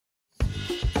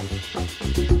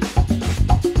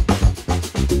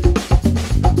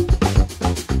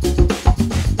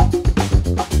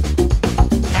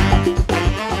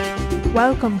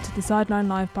Welcome to the Sideline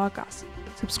Live podcast.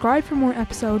 Subscribe for more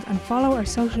episodes and follow our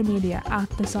social media at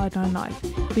the Sideline Live.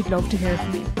 We'd love to hear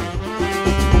from you.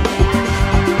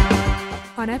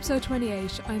 On episode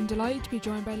 28, I'm delighted to be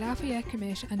joined by Lafayette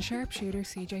commit and sharpshooter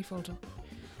CJ Fulton.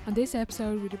 On this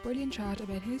episode, we had a brilliant chat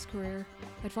about his career,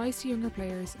 advice to younger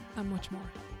players, and much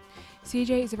more.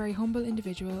 CJ is a very humble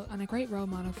individual and a great role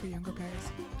model for younger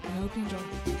players. I hope you enjoy.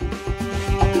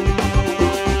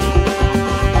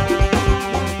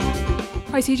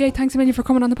 Hi CJ, thanks a million for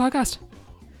coming on the podcast.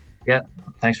 Yeah,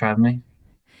 thanks for having me.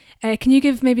 Can you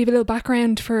give maybe a little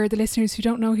background for the listeners who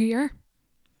don't know who you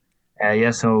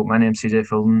are? So my name's CJ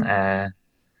Fulton.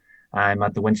 I'm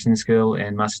at the Winchendon school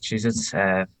in Massachusetts,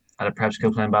 at a prep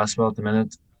school playing basketball at the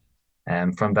minute.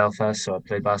 I'm from Belfast, so I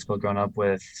played basketball growing up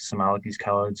with St Malachy's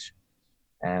College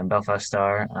and Belfast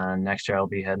Star, and next year I'll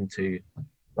be heading to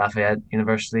Lafayette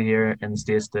University here in the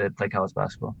States to play college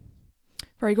basketball.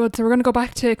 Very good. So we're going to go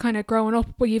back to kind of growing up,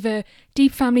 but you've a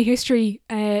deep family history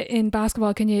in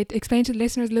basketball. Can you explain to the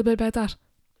listeners a little bit about that?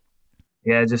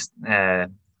 Yeah, just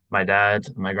my dad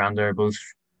and my granddad are both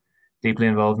deeply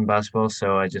involved in basketball,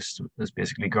 so I just was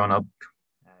basically growing up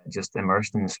just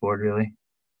immersed in the sport really.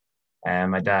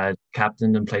 My dad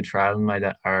captained and played for Ireland.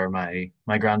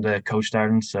 My granddad coached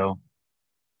Ireland, so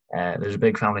there's a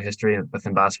big family history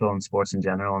within basketball and sports in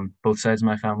general on both sides of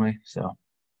my family. So.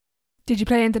 Did you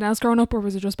play anything else growing up, or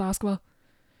was it just basketball?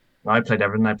 No, I played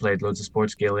everything. I played loads of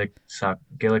sports: Gaelic,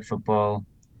 Gaelic football,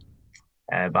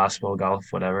 basketball, golf,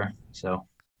 whatever. So.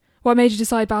 What made you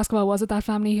decide basketball? Was it that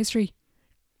family history?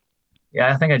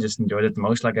 Yeah, I think I just enjoyed it the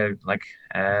most.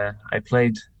 I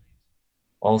played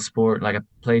all sport. Like I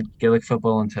played Gaelic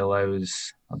football until I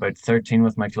was about 13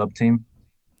 with my club team.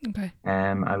 Okay.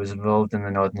 I was involved in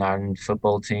the Northern Ireland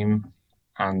football team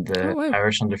and the wow.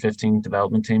 Irish under-15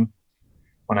 development team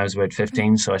when I was about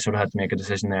 15, so I sort of had to make a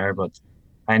decision there, but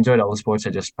I enjoyed all the sports.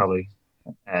 I just probably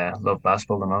love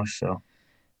basketball the most. So.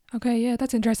 Okay, yeah,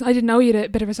 that's interesting. I didn't know you had a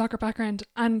bit of a soccer background.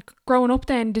 And growing up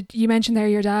then, did you mention there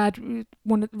your dad,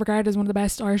 regarded as one of the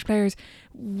best Irish players,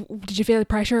 did you feel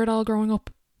pressure at all growing up?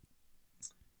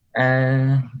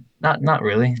 Not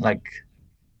really. Like,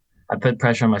 I put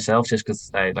pressure on myself just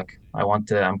because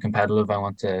I'm competitive. I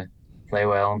want to play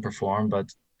well and perform, but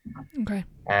okay.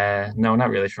 No, not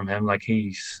really from him. Like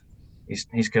he's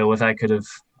cool with it.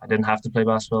 I didn't have to play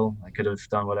basketball. I could have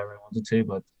done whatever I wanted to,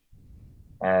 but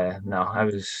no, I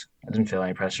didn't feel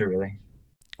any pressure really.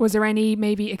 Was there any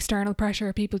maybe external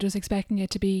pressure, people just expecting you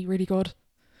to be really good?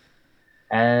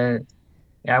 Yeah,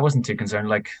 I wasn't too concerned.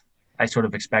 Like I sort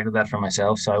of expected that from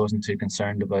myself, so I wasn't too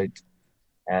concerned about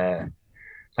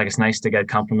like it's nice to get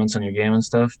compliments on your game and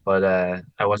stuff, but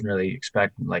I wasn't really I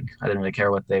didn't really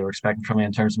care what they were expecting from me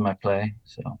in terms of my play.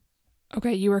 So.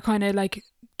 Okay, you were kind of like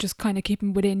just kind of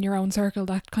keeping within your own circle,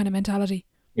 that kind of mentality.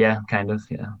 Yeah, kind of,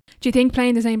 yeah. Do you think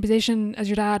playing the same position as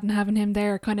your dad and having him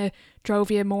there kind of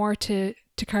drove you more to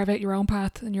carve out your own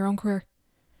path and your own career?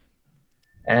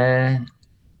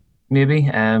 Maybe.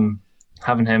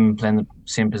 Having him playing the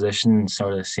same position,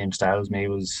 sort of the same style as me,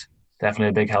 was definitely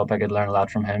a big help. I could learn a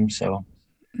lot from him. So.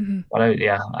 Mm-hmm. But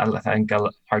I think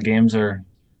our games are.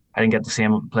 I didn't get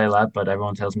to play a lot, but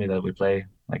everyone tells me that we play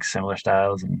like similar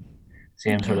styles and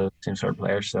same sort of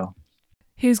players. So.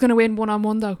 Who's going to win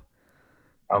 1-on-1 though?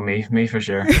 Oh, me for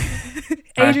sure.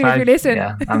 Adrian, if you're listening.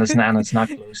 Yeah, and it's not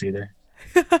close either.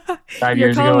 5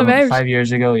 years ago, 5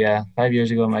 years ago, yeah, 5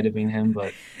 years ago it might have been him,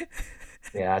 but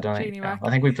yeah, I don't think. Yeah, I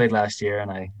think we played last year and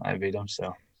I beat him.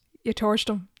 So. You torched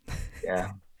him.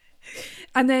 Yeah.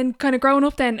 And then kind of growing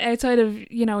up then, outside of,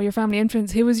 your family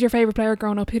influence, who was your favourite player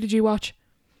growing up? Who did you watch?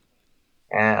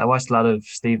 I watched a lot of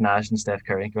Steve Nash and Steph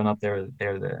Curry. Growing up, they're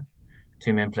the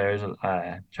two main players.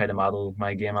 I try to model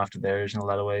my game after theirs in a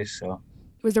lot of ways. So.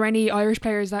 Was there any Irish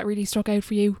players that really stuck out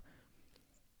for you?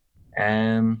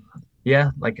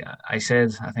 Yeah, like I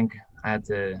said, I think I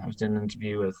was doing an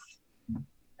interview with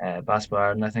Basketball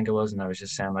Ireland, I think it was, and I was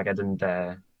just saying like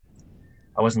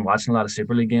I wasn't watching a lot of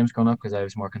Super League games growing up because I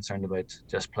was more concerned about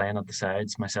just playing at the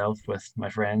sides myself with my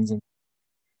friends.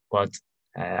 But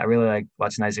I really liked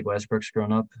watching Isaac Westbrook's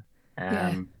growing up.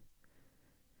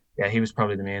 Yeah, he was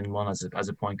probably the main one as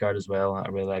a point guard as well. I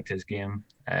really liked his game.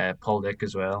 Paul Dick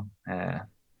as well.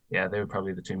 Yeah, they were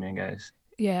probably the two main guys.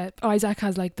 Yeah, Isaac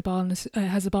has like the ball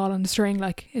has the ball on the string.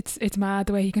 Like it's mad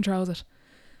the way he controls it.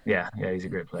 Yeah, he's a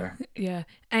great player. Yeah.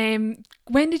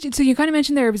 When did you? So you kind of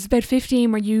mentioned there it was about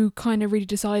 15 where you kind of really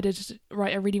decided,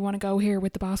 right, I really want to go here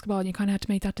with the basketball, and you kind of had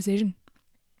to make that decision.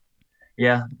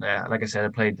 Yeah. Like I said, I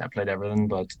played everything,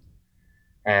 but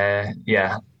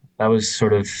yeah, that was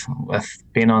sort of with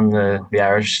being on the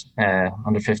Irish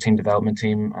under 15 development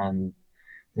team and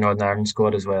Northern Ireland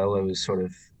squad as well. It was sort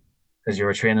of because you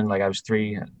were training like I was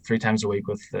three times a week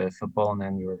with the football, and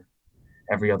then you were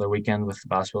every other weekend with the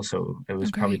basketball. So it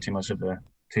was probably Okay.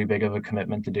 too big of a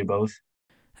commitment to do both.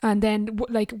 And then,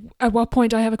 like, at what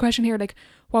point, I have a question here, like,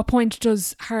 what point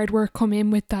does hard work come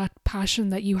in with that passion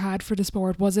that you had for the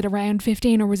sport? Was it around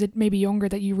 15 or was it maybe younger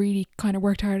that you really kind of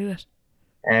worked hard at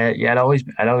it? Yeah,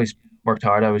 I'd always worked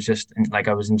hard. I was just like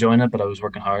I was enjoying it, but I was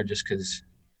working hard just because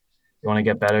you want to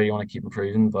get better, you want to keep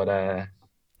improving. But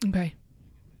Okay.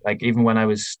 like even when I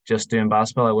was just doing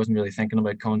basketball, I wasn't really thinking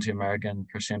about coming to America and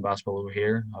pursuing basketball over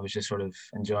here. I was just sort of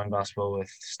enjoying basketball with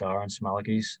Star and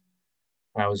Smalachy's.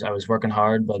 And I was working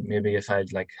hard, but maybe if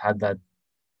I'd like had that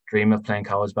dream of playing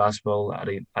college basketball at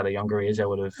a younger age, I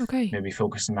would have Okay. maybe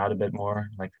focused on that a bit more,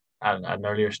 like at an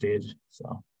earlier stage.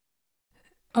 So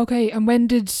Okay. And when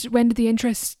did the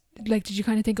interest, like, did you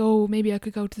kind of think, oh, maybe I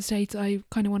could go to the States? I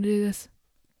kind of want to do this.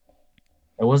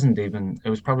 it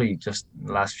was probably just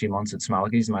the last few months at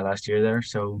Smalachy's, my last year there.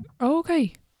 So Oh,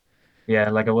 okay. yeah,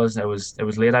 like it was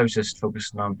late. I was just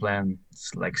focusing on playing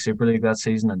like Super League that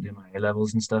season and doing my A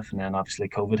levels and stuff. And then obviously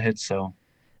COVID hit. So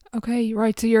Okay.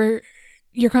 Right. So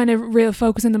you're kind of real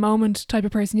focus in the moment type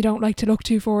of person. You don't like to look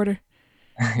too forward.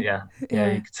 yeah, yeah, you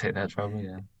Yeah. could say that probably.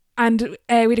 Yeah. And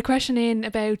we had a question in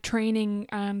about training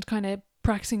and kind of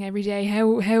practicing every day.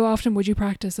 How often would you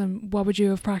practice and what would you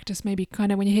have practiced maybe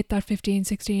kind of when you hit that 15,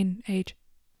 16 age?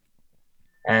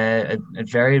 It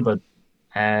varied, but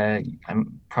I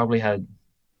probably had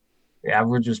the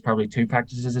average was probably two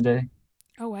practices a day.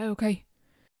 Oh, wow. Okay.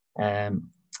 Um,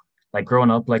 like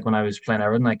growing up, like when I was playing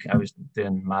everything, like I was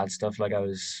doing mad stuff.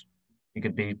 You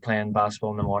could be playing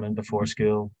basketball in the morning before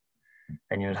school,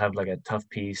 and you'd have like a tough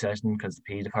PE session because the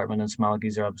PE department in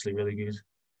Smalkies are obviously really good.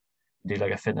 You do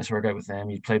like a fitness workout with them.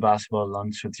 You'd play basketball at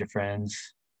lunch with your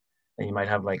friends. And you might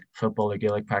have like football or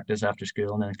Gaelic practice after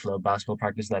school, and then club basketball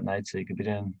practice that night. So you could be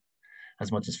doing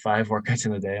as much as five workouts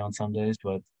in a day on some days.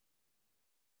 But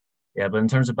yeah, but in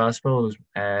terms of basketball,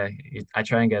 I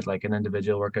try and get like an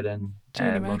individual workout in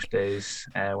Junior most Mac. days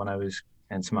when I was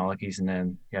in Smalachy's, and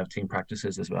then you have team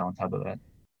practices as well on top of that.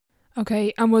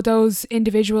 Okay. And would those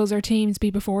individuals or teams be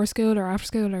before school or after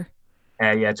school or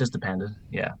Yeah, it just depended.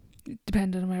 Yeah,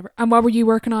 depending on whatever? And what were you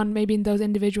working on maybe in those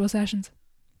individual sessions?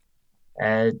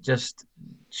 just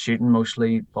shooting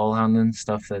mostly, ball handling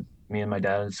stuff that me and my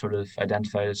dad sort of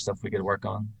identified as stuff we could work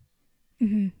on.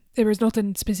 There was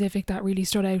nothing specific that really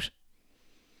stood out.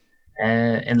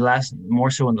 In the last, more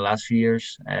so in the last few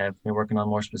years, I've been working on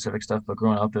more specific stuff. But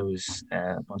growing up, it was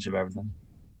a bunch of everything.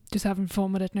 Just having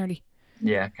fun with it nearly.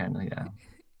 Yeah, kind of.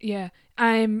 Yeah.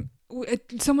 Yeah.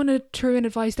 Someone threw in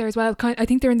advice there as well. I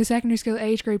think they're in the secondary school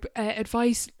age group.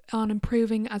 Advice on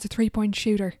improving as a 3 point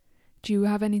shooter. Do you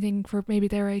have anything for maybe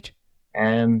their age?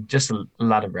 Just a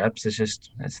lot of reps.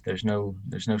 There's no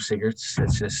secrets.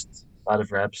 It's just a lot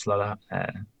of reps, a lot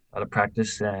of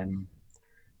practice.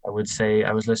 I would say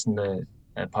I was listening to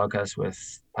a podcast with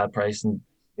Pat Price and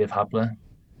Dave Hopla.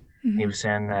 He Hmm. was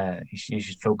saying you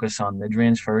should focus on mid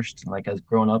range first, like as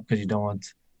growing up, because you don't want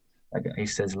like he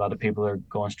says a lot of people are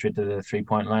going straight to the 3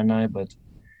 point line now, but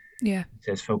Yeah. he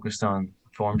says focused on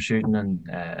form shooting and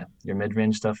your mid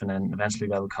range stuff, and then eventually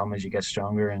that will come as you get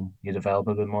stronger and you develop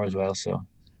a bit more as well. So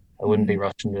I wouldn't be Mm.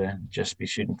 rushing to just be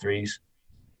shooting threes.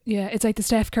 Yeah. It's like the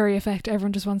Steph Curry effect.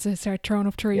 Everyone just wants to start throwing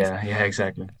up trees. Yeah, yeah,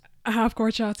 exactly. Half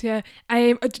court shots, yeah.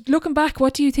 Looking back,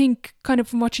 what do you think, kind of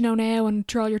from what you know now and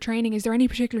through all your training, is there any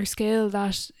particular skill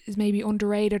that is maybe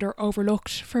underrated or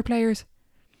overlooked for players?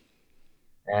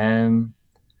 Um,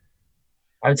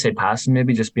 I would say passing,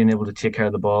 maybe just being able to take care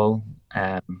of the ball,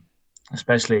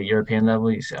 especially at European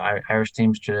level. You see, Irish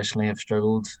teams traditionally have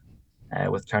struggled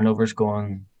with turnovers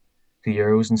going to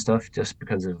Euros and stuff, just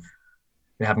because of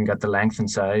they haven't got the length and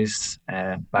size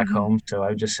back Hmm. home. So I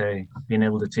would just say being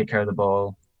able to take care of the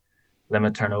ball,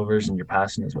 limit turnovers, and your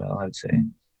passing as well. I would say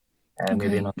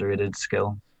maybe an Okay. underrated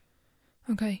skill.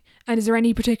 Okay. And is there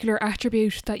any particular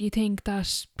attribute that you think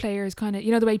that players kind of,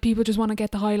 the way people just want to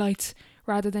get the highlights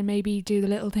rather than maybe do the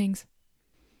little things?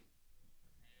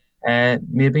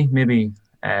 Maybe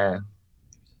uh,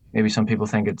 maybe some people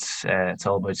think it's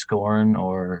all about scoring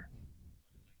or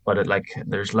but like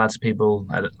there's lots of people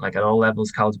at all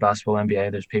levels, college basketball,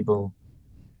 NBA. There's people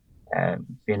uh,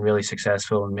 being really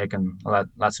successful and making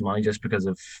lots of money just because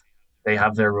of they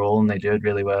have their role and they do it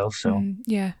really well. So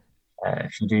Yeah.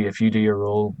 if you do your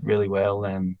role really well,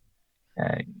 then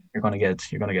uh, you're gonna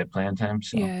get playing time.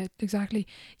 So Yeah, exactly.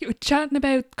 You were chatting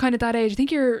about kind of that age. I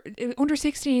think you're under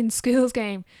 16 skills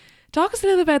game. Talk us a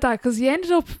little about that because you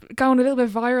ended up going a little bit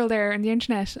viral there on the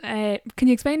internet. Can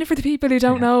you explain it for the people who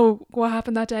don't yeah, know what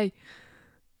happened that day?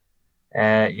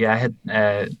 yeah.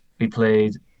 We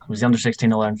played. was the under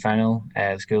 16 All Ireland final,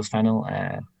 schools final.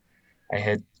 I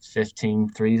hit 15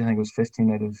 threes. I think it was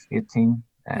 15 out of 18,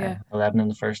 Yeah. 11 in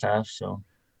the first half. So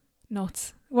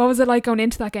Nuts. What was it like going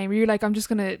into that game? Were you like, I'm just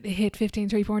gonna hit 15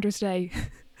 3 pointers today?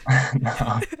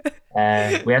 no,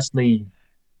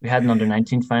 we had an under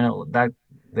 19 final. That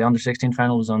the under 16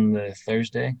 final was on the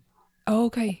Thursday. Oh,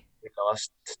 okay. We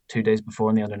lost 2 days before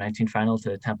in the under 19 final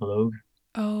to Temple.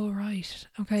 Oh, right.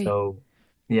 Okay. So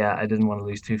yeah, I didn't want to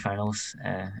lose two finals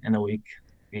in a week.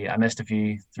 I missed a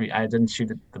few three. I didn't shoot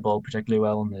the ball particularly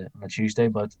well on the Tuesday,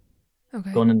 but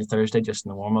Okay. going into Thursday, just in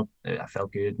the warm up, I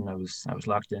felt good and I was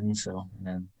locked in. So and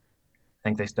then I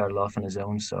think they started off in a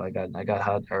zone, so I got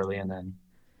hot early, and then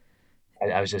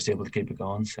I was just able to keep it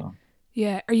going. So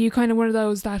Yeah. Are you kind of one of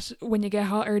those that when you get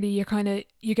hot early,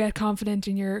 you get confident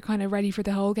and you're kind of ready for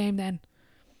the whole game then?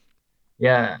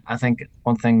 yeah, I think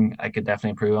one thing I could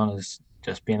definitely improve on is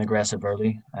just being aggressive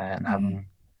early and Hmm. having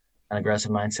an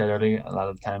aggressive mindset early. A lot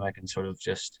of the time, I can sort of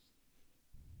just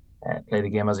play the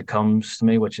game as it comes to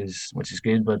me, which is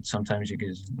good. But sometimes you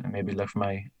could maybe look for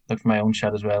my own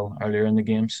shot as well earlier in the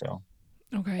game. So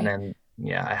and Okay. then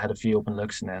yeah, I had a few open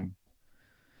looks, and then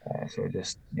so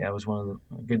just yeah, it was a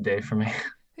good day for me.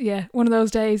 Yeah, one of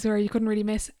those days where you couldn't really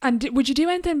miss. And would you do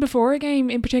anything before a game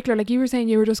in particular? Like you were saying,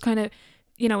 you were just kind of,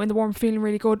 in the warm, feeling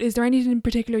really good. Is there anything in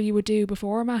particular you would do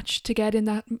before a match to get in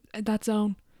that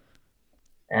zone?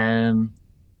 Um,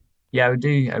 yeah, I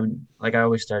would like I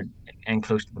always start in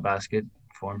close to the basket,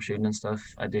 form shooting and stuff.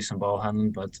 I do some ball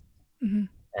handling, but Hmm.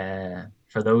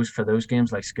 for those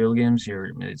games like school games,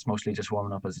 it's mostly just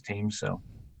warming up as a team. So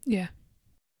Yeah.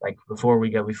 like before we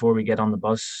get on the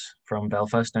bus from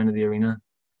Belfast down to the arena,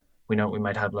 we know we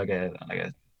might have like a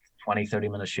 20-30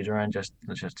 minute shoot around just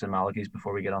in Malachy's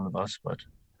before we get on the bus. But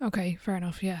Okay, fair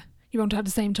enough. Yeah, you won't have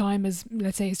the same time as,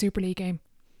 let's say, a Super League game.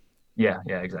 yeah,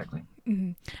 yeah, exactly.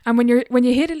 Hmm. And when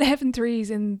you hit 11 threes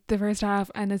in the first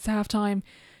half and it's half time,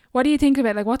 what do you think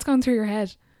about, like, what's going through your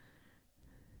head?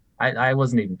 I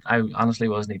honestly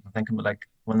wasn't even thinking, but like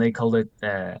when they called it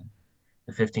the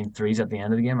 15 threes at the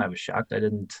end of the game, I was shocked. I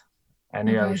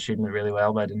knew I was Okay, shooting it really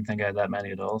well, but I didn't think I had that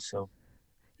many at all. So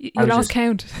I you was lost just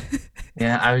count.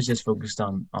 yeah, I was just focused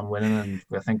on winning, and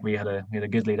I think we had a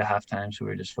good lead at halftime, so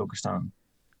we were just focused on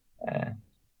uh,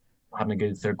 having a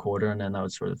good third quarter, and then that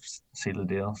would sort of seal the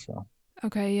deal. So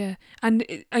Okay, yeah. And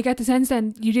I get the sense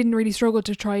then you didn't really struggle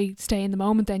to try stay in the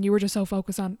moment. Then you were just so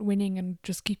focused on winning and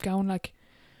just keep going. Like,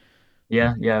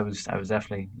 yeah, yeah, I was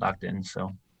definitely locked in.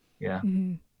 So yeah,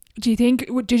 mhm. Do you think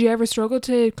did you ever struggle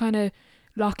to kind of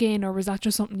lock in, or was that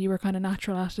just something you were kind of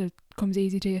natural at? It comes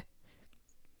easy to you.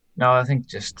 no, I think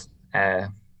just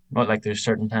not like there's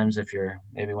certain times if you're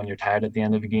maybe when you're tired at the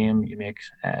end of a game, you make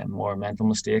more mental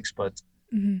mistakes, but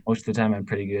Hmm. most of the time I'm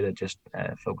pretty good at just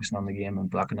focusing on the game and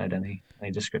blocking out any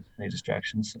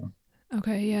distractions. So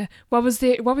Okay, yeah. What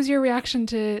was your reaction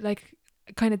to, like,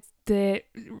 kind of the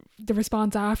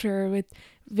response after, with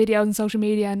videos and social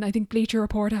media, and I think Bleacher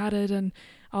Report had it and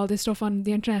all this stuff on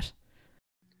the internet?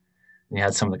 and you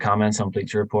had some of the comments on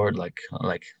Bleacher Report like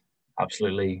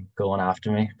absolutely going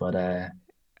after me, but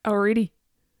Oh, really?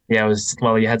 yeah, it was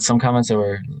well. You had some comments that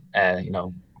were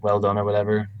well done or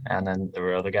whatever, and then there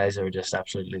were other guys that were just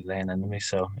absolutely laying into me.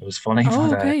 So it was funny, Oh,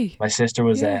 but okay. my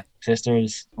Yeah, sister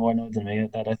was more annoyed than me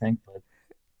at that, I think, but.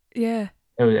 yeah.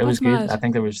 It was That's good. I mad.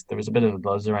 think there was a bit of a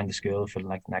buzz around the school for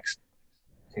like the next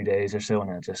 2 days or so,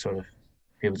 and it just sort of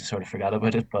people just sort of forgot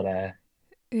about it. But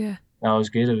Yeah. no, it was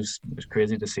good. It was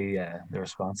crazy to see the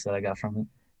response that I got from it.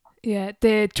 Yeah,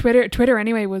 the Twitter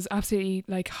anyway was absolutely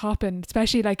like hopping,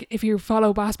 especially like if you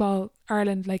follow Basketball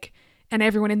Ireland, like, and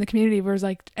everyone in the community was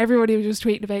like, everybody was just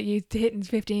tweeting about you hitting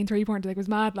 15 3 pointers, like, it was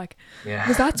mad. Like, was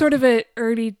Yeah. that sort of a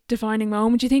early defining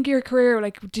moment, do you think, of your career?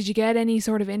 Like, did you get any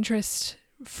sort of interest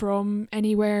from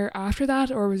anywhere after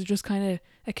that, or was it just kind of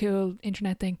a cool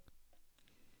internet thing?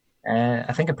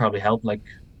 I think it probably helped. Like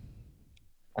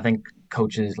I think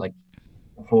coaches like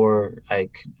before I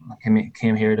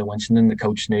came here to Winchendon, the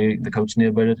coach knew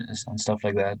about it and stuff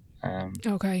like that.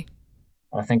 Okay.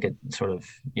 I think it sort of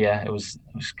yeah, it was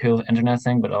a cool internet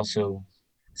thing, but also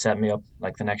set me up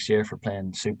like the next year for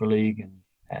playing Super League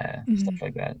and Hmm. stuff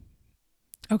like that.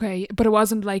 Okay, but it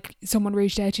wasn't like someone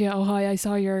reached out to you, oh hi, I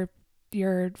saw your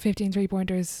 15 3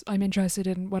 pointers, I'm interested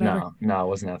in whatever. No, no, it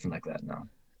wasn't anything like that. No.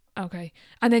 Okay.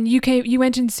 And then you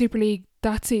went into Super League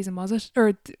that season, was it?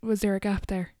 Or was there a gap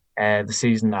there? The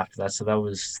season after that, so that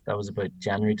was about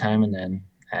January time, and then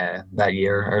that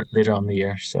year or later on in the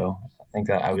year. So I think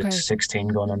that I was Okay. 16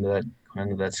 going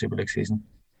into that Super League season.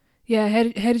 Yeah,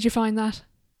 how did you find that?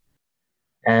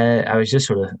 I was just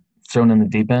sort of thrown in the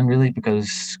deep end really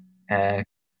because uh,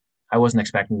 I wasn't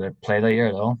expecting to play that year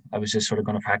at all. I was just sort of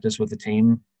going to practice with the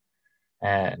team,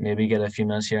 maybe get a few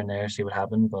minutes here and there, see what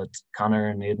happened. But Connor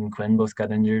and Aidan Quinn both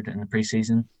got injured in the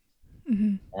preseason.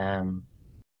 Hmm. Um,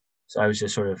 so I was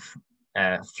just sort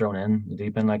of thrown in the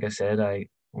deep end. Like I said, I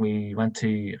we went to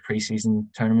a preseason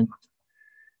tournament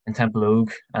in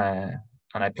Templeogue, and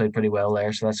I played pretty well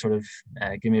there. So that sort of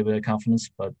gave me a bit of confidence.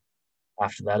 But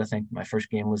after that, I think my first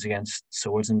game was against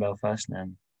Swords in Belfast, and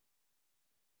then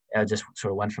I just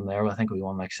sort of went from there. I think we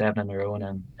won like 7 in a row, and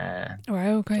then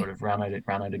Wow, sort okay. of ran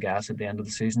out of gas at the end of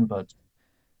the season. But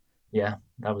yeah,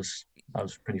 that was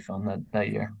pretty fun that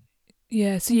year.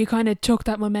 Yeah, so you kind of took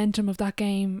that momentum of that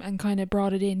game and kind of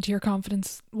brought it into your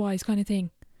confidence wise kind of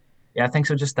thing. Yeah, I think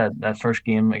so. Just that first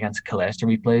game against Colester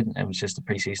we played, it was just a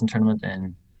preseason tournament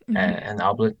Hmm. in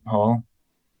Oblet Hall,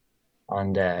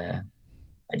 and I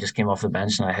just came off the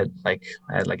bench and I had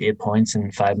like 8 points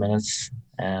in 5 minutes.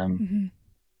 Um,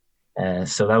 Hmm.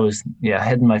 so that was yeah,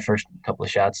 hitting my first couple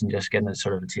of shots and just getting a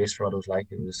sort of a taste for what it was like.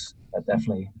 It was that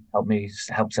definitely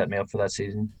helped set me up for that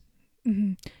season.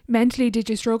 Hmm. Mentally, did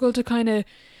you struggle to kind of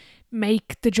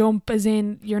make the jump, as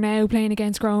in you're now playing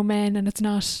against grown men and it's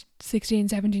not 16,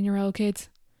 17-year-old kids?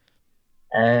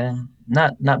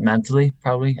 Not mentally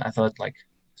probably. I thought like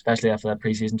especially after that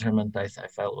preseason tournament, I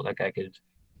felt like I could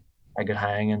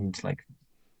hang and like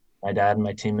my dad and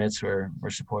my teammates were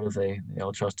supportive. They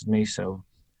all trusted me, so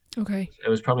Okay. it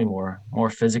was probably more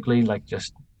physically like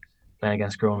just playing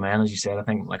against grown men, as you said. I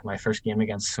think like my first game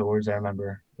against Swords, I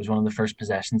remember it was one of the first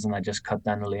possessions, and I just cut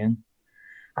down the lane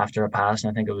after a pass,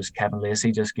 and I think it was Kevin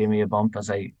Lacey just gave me a bump and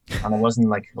it wasn't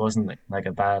like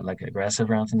a bad like aggressive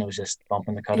or anything. It was just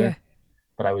bumping the Yeah. cutter,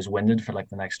 but I was winded for like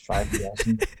the next five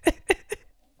possessions.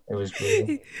 It was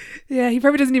brutal. Yeah, he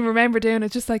probably doesn't even remember doing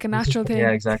it, just like a natural Yeah, thing.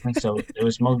 exactly. So it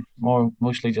was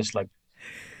mostly just like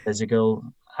physical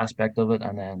aspect of it,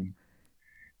 and then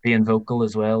being vocal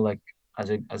as well. Like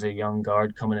as a young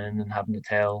guard coming in and having to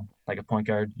tell like a point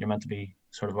guard, you're meant to be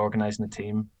sort of organizing the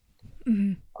team.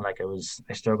 Hmm. And like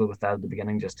I struggled with that at the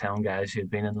beginning, just telling guys who had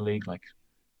been in the league like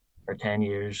for 10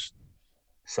 years,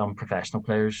 some professional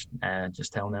players, and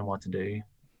just telling them what to do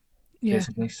Yeah.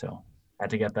 basically. So I had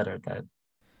to get better at that.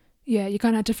 Yeah, you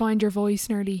kind of had to find your voice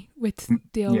nearly with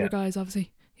the older Yeah, guys,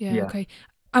 obviously. Yeah, yeah. okay.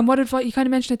 And what advice, you kind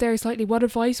of mentioned it there slightly, what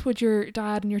advice would your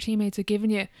dad and your teammates have given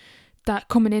you that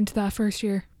coming into that first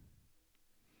year?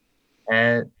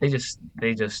 They just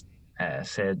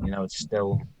said, you know, it's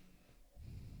still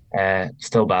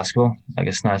basketball. Like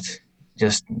it's not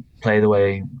just play the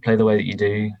way that you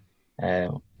do,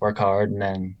 work hard, and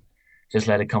then just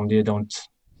let it come to you. Don't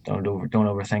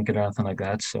overthink it or anything like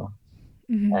that. So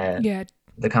Hmm. uh, Yeah,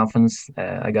 the confidence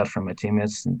I got from my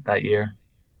teammates that year,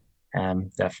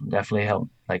 definitely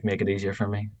helped like make it easier for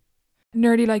me.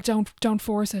 nearly like don't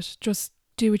force it. Just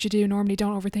do what you do normally.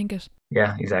 Don't overthink it.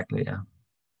 Yeah, exactly. Yeah.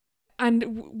 And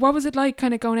what was it like,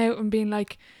 kind of going out and being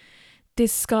like,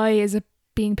 this guy is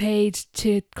being paid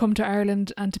to come to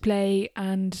Ireland and to play,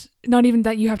 and not even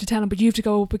that you have to tell him, but you have to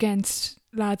go up against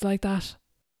lads like that.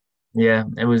 Yeah,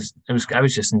 it was I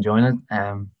was just enjoying it.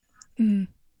 Mm.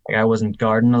 Like I wasn't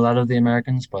guarding a lot of the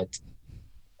Americans, but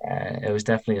it was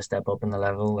definitely a step up in the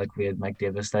level. Like we had Mike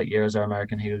Davis that year as our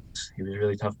American. He was a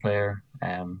really tough player.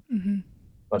 Hmm.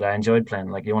 But I enjoyed playing.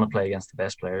 Like you want to play against the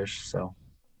best players. So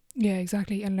Yeah,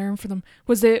 exactly, and learn from them.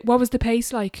 Was the what was the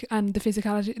pace like, and the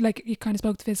physicality? Like you kind of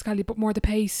spoke the physicality, but more the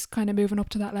pace, kind of moving up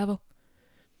to that level.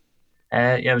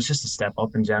 yeah, it was just a step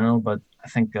up in general. But I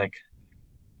think like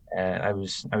I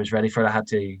was ready for it. I had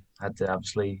to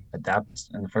obviously adapt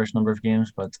in the first number of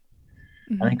games, but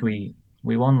I Hmm. think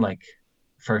we won like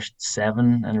first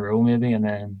 7 in a row maybe, and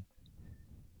then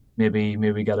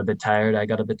maybe got a bit tired. I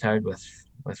got a bit tired with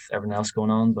everything else going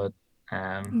on, but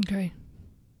um Okay.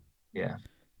 yeah.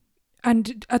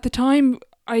 And at the time,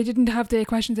 I didn't have the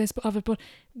questions of it, but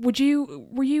were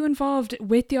you involved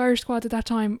with the Irish squad at that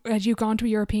time? Had you gone to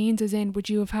Europeans, as in, would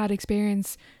you have had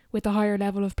experience with the higher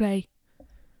level of play?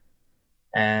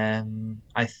 Yeah,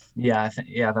 I think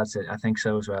yeah, that's it. I think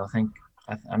so as well.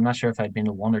 I'm not sure if I'd been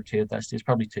a one or two at that stage,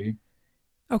 probably two.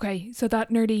 Okay, so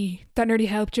that nearly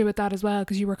helped you with that as well,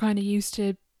 because you were kind of used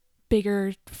to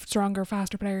bigger, stronger,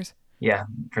 faster players. Yeah,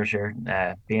 for sure.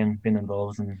 Being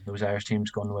involved in those Irish teams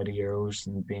going away to Euros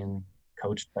and being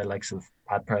coached by likes of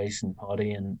Pat Price and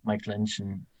Poddy and Mike Lynch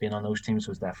and being on those teams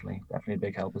was definitely a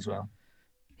big help as well.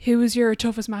 Who was your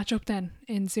toughest matchup then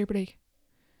in Super League?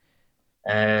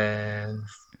 Uh,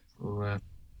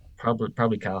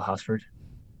 probably Cal Hosford.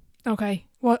 Okay,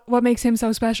 what makes him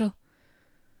so special?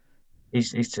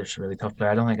 He's just a really tough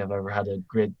player. I don't think I've ever had a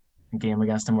great game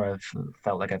against him where I've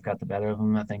felt like I've got the better of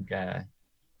him. I think yeah,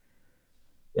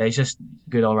 he's just a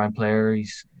good all round player.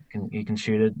 He's He can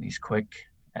shoot it. He's quick,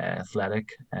 athletic.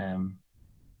 I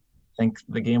think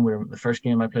the first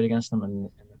game I played against him in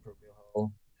the Procure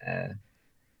Hall, uh,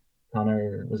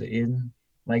 Connor, was it Aiden?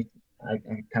 Like I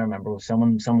can't remember.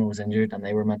 Someone was injured and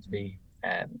they were meant to be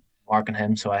marking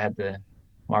him, so I had to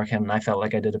mark him, and I felt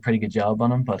like I did a pretty good job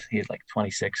on him, but he had like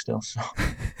 26 still. So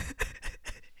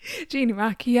Genie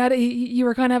Mac, you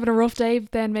were kind of having a rough day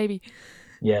then, maybe.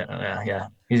 yeah, yeah.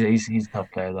 He's a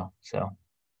tough player though. So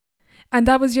And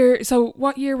that was your. So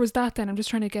what year was that then? I'm just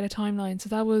trying to get a timeline. So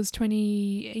that was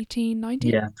 2018,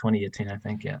 19? yeah, 2018 I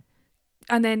think. Yeah.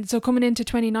 And then, so coming into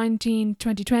 2019,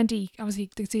 2020, obviously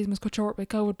the season was cut short with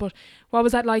COVID, but what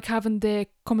was that like having the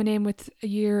coming in with a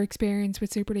year experience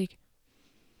with Super League?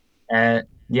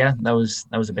 Yeah, that was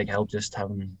a big help just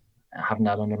having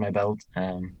that under my belt.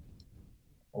 And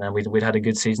then we'd had a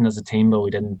good season as a team, but we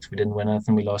didn't win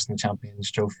anything. We lost in the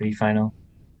Champions Trophy final,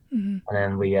 Mm-hmm. and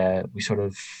then we sort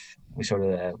of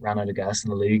ran out of gas in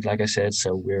the league, like I said.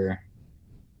 So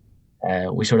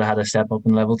we sort of had a step up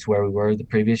in level to where we were the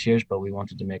previous years, but we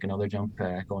wanted to make another jump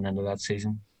going into that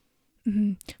season.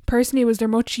 Mm-hmm. Personally, was there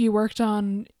much you worked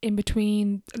on in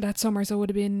between that summer? So it would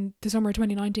have been the summer of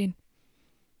 2019.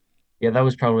 Yeah, that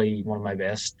was probably my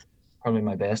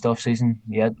best off season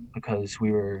yet because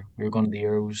we were going to the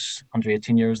Euros, under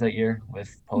 18 Euros that year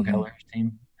with Paul Mm-hmm. Keller's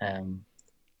team. And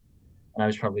I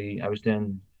was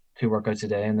doing two workouts a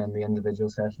day, and then the individual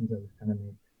sessions I was kind of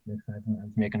I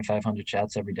was making 500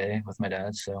 shots every day with my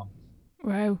dad. So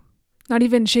Wow. Not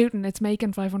even shooting, it's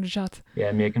making 500 shots.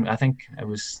 yeah, making I think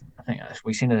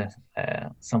we seen a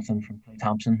something from Clay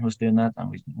Thompson was doing that,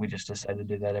 and we just decided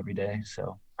to do that every day.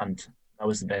 So and that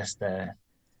was the best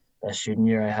shooting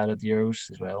year I had at the Euros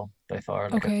as well by far.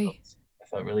 Like Okay. I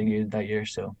felt really good that year.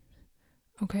 So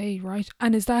Okay, right.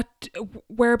 And is that,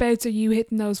 whereabouts are you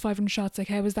hitting those 500 shots? Like,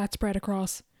 how is that spread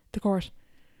across the court?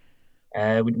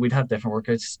 we'd have different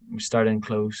workouts. We started in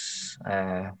close,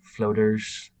 um,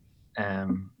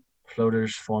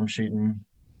 floaters, form shooting.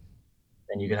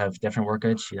 Then you could have different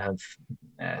workouts. You'd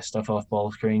have stuff off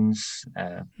ball screens,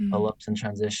 Mm. pull ups in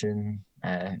transition,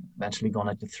 eventually going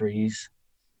out to threes,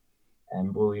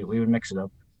 and we would mix it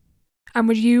up. And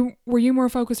were you more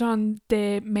focused on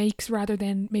the makes rather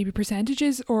than maybe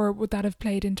percentages, or would that have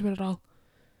played into it at all?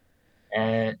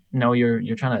 No,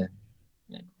 you're trying to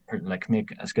like make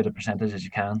as good a percentage as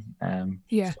you can.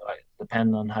 Yeah. So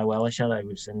depending on how well I shot, I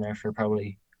was in there for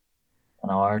probably an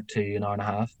hour to an hour and a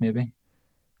half, maybe.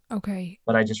 Okay.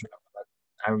 But I just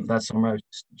that summer I was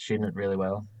just shooting it really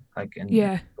well, like in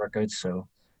Yeah. workouts. So I was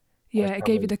Yeah. It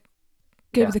probably gave you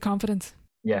yeah the confidence.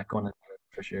 going in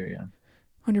for sure. Yeah.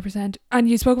 100%. And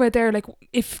you spoke about there, like,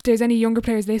 if there's any younger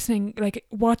players listening, like,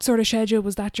 what sort of schedule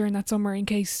was that during that summer in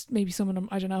case maybe some of them,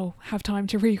 I don't know, have time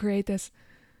to recreate this?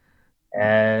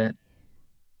 Uh,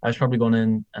 I was probably going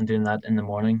in and doing that in the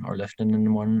morning or lifting in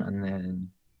the morning, and then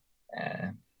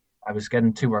uh, I was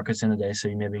getting two workouts in a day. So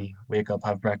you maybe wake up,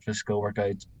 have breakfast, go work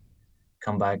out,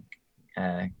 come back,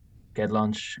 uh, get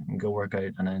lunch, and go work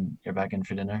out, and then you're back in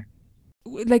for dinner.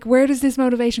 Like, where does this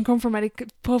motivation come from? Like,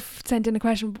 Puff sent in a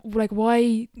question, like,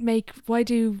 why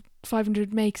do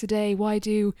 500 makes a day? Why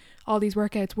do all these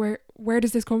workouts? Where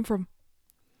does this come from?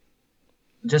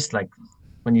 Just like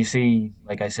when you see,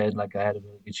 like I said, like I had a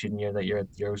really good shooting year that year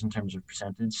at the Euros in terms of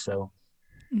percentage. So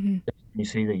Mm-hmm. you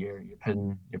see that you're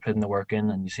putting the work in,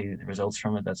 and you see the results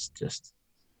from it. That's just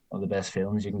one of the best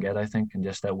feelings you can get, I think, and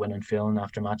just that winning feeling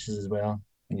after matches as well,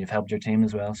 and you've helped your team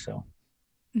as well. So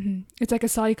Mm-hmm. It's like a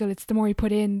cycle. It's the more you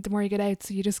put in, the more you get out.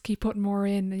 So you just keep putting more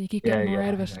in and you keep yeah, getting more out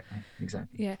yeah, of it.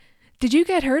 exactly. Yeah. Did you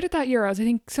get hurt at that Euros? I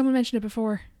think someone mentioned it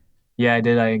before. Yeah, I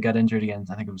did. I got injured again.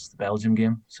 I think it was the Belgium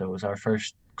game, so it was our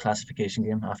first classification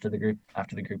game after the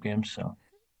group games. So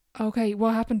Okay,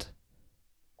 what happened?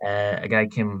 a guy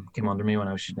came under me when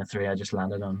I was shooting a three. I just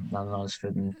landed on his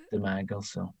foot and did my ankle.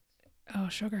 So Oh,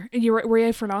 sugar. And were you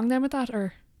out for long then with that,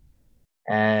 or?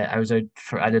 I was out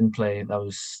for I didn't play. That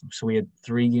was so we had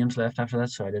three games left after that.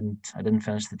 So I didn't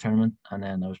finish the tournament, and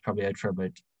then I was probably out for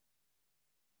about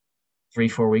 3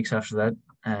 4 weeks after that.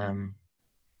 Um,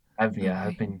 I've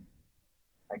Okay. been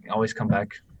I can always come back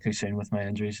too soon with my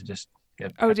injuries. I just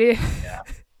get Oh, dear. yeah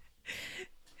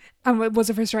And was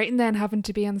it frustrating then having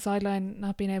to be on the sideline,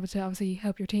 not being able to obviously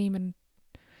help your team? And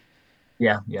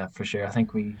yeah for sure. I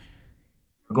think we're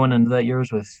going into that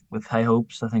Euros with high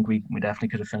hopes. I think we definitely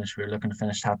could have finished. We were looking to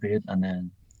finish top eight, and then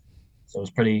so it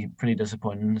was pretty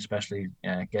disappointing, especially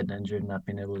getting injured and not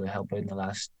being able to help out in the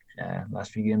last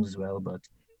few games as well. But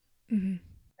mm-hmm.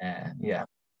 yeah,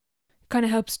 kind of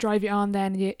helps drive you on.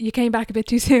 Then you came back a bit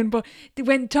too soon, but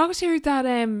when talk us through that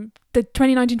the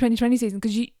 2019-2020 season,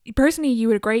 because you personally you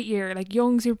had a great year, like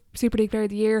young Super League Player of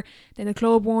the Year, then the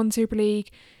club won Super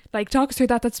League. Like talk us through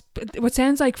that. That's what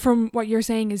sounds like from what you're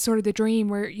saying is sort of the dream,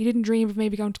 where you didn't dream of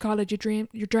maybe going to college.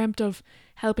 You dreamt of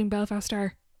helping Belfast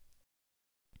Star.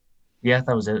 Yeah,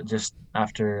 that was it. Just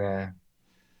after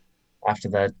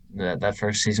that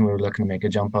first season, we were looking to make a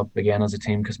jump up again as a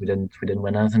team because we didn't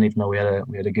win anything, even though we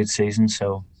had a good season.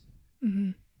 So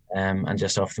Mm-hmm. and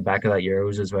just off the back of that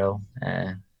Euros as well,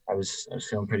 I was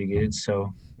feeling pretty good.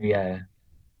 So we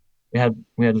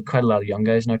had quite a lot of young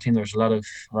guys in our team. There was a lot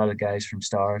of guys from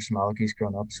Stars, from Malachy's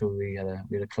growing up, so we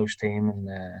had a close team, and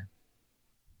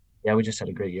yeah, we just had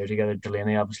a great year together.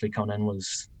 Delaney obviously coming in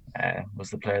was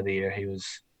the player of the year. He was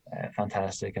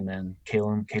fantastic, and then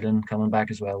Keelan coming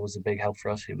back as well was a big help for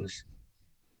us. He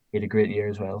had a great year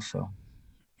as well. So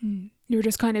You were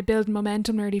just kind of building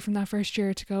momentum already from that first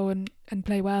year to go and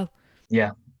play well.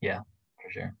 yeah, yeah,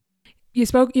 for sure.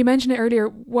 You mentioned it earlier.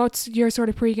 What's your sort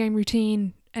of pre-game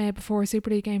routine before a Super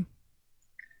League game?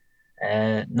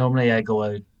 Normally I go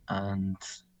out and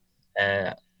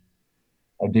uh,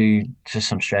 I do just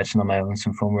some stretching on my own,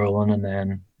 some foam rolling, and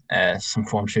then some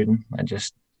form shooting. I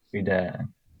just do the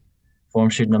form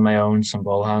shooting on my own, some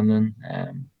ball handling.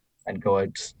 I'd go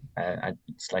out, I'd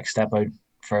like step out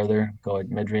further, go out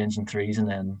mid range and threes, and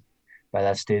then by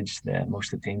that stage,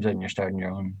 most of the team's out, and you're starting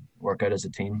your own workout as a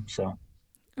team. So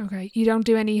Okay, you don't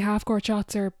do any half court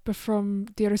shots or from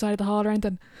the other side of the hall or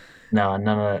anything. no,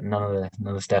 none of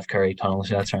the Steph Curry tunnel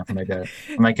shots or anything like that.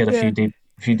 I might get a Yeah,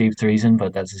 few deep threes in,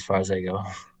 but that's as far as I go.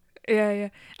 yeah, yeah.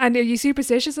 And are you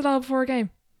superstitious at all before a game?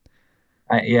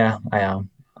 Yeah, I am.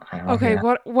 I am. Okay,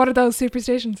 Yeah, what are those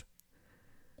superstitions?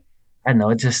 I know.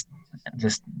 It's just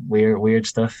weird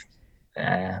stuff.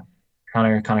 Uh,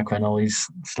 Connor Quinn always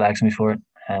slags me for it.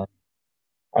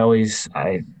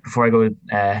 I before I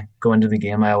go into the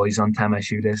game, I always untie my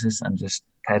shoelaces and just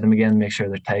tie them again, make sure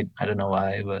they're tight. I don't know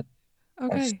why, but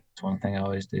that's Okay, one thing I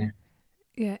always do.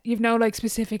 yeah. You've no like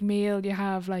specific meal you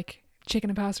have, like chicken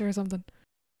and pasta or something.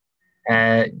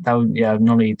 Yeah, I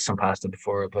normally eat some pasta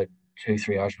before about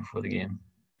 2-3 hours before the game.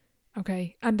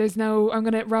 Okay, and there's no. I'm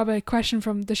gonna rob a question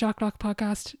from the Shock Lock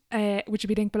podcast, which will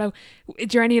be linked below. Is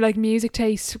there any like music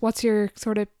taste? What's your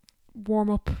sort of warm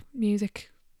up music?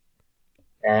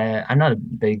 I'm not a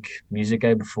big music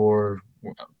guy before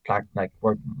like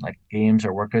work like games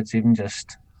or workouts even.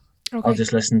 Just I'll Okay,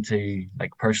 just listen to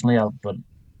like personally.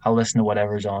 I'll listen to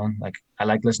whatever's on. Like I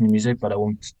like listening to music, but I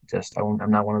won't. I'm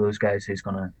not one of those guys who's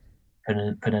gonna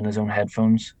put in his own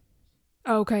headphones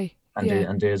okay, and do yeah.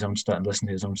 and do his own stuff and listen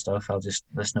to his own stuff. I'll just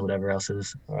listen to whatever else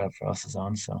is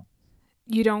on. So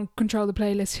You don't control the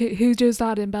playlist. Who does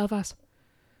that in Belfast?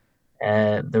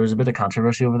 there was a bit of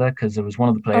controversy over that because it was one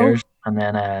of the players, Oh, and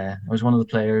then it was one of the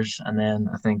players, and then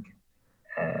I think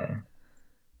uh,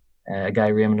 a guy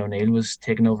Raymond O'Neill was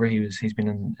taking over. He's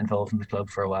been involved in the club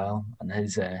for a while, and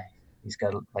he's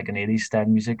got like an '80s style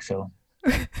music, so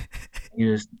he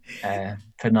was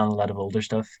putting on a lot of older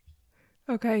stuff.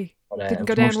 okay. But Didn't it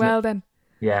go was down mostly well then.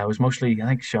 yeah, it was mostly I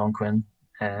think Sean Quinn,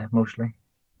 mostly.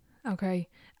 Okay.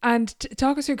 And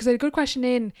talk us through, because I had a good question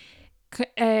in.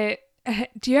 Uh,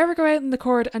 do you ever go out in the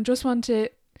court and just want to,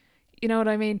 you know what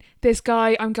I mean? This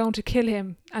guy, I'm going to kill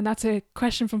him. And that's a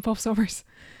question from Puff Summers.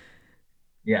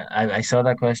 Yeah, I saw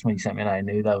that question when you sent me, and I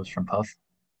knew that was from Puff.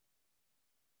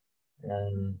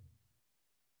 Um,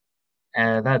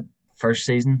 that first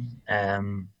season,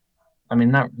 I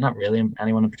mean, not really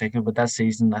anyone in particular, but that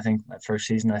season, I think that first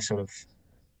season, I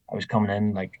was coming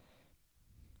in like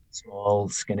small,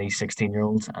 skinny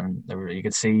 16-year-old, and you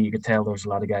could tell there was a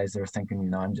lot of guys that were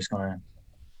thinking, I'm just gonna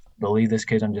bully this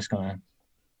kid, I'm just gonna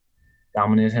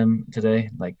dominate him today,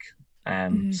 like,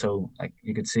 Mm-hmm. so like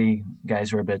you could see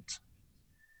guys were a bit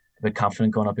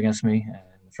confident going up against me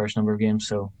in the first number of games,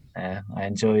 so I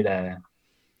enjoyed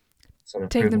sort of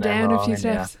Taking them proving them down a wrong few and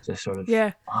yeah, steps. just sort of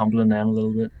Yeah. humbling them a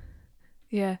little bit.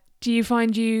 Yeah. Do you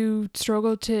find you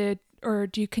struggle to, or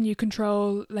can you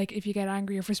control, like, if you get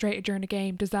angry or frustrated during a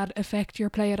game, does that affect your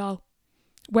play at all?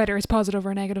 Whether it's positive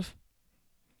or negative?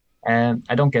 I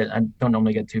don't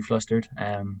normally get too flustered.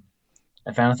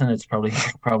 If anything, it's probably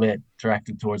probably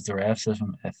directed towards the refs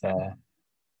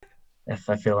if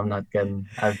I feel I'm not getting.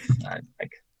 Like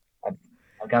I've,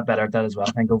 I've got better at that as well.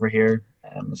 I think over here,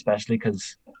 especially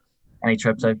because any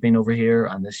trips I've been over here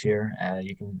and this year,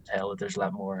 you can tell that there's a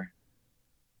lot more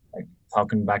like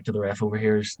talking back to the ref over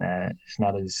here is it's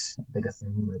not as big a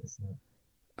thing, but it's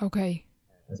not Okay.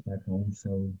 as back home.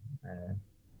 So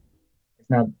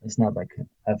it's not like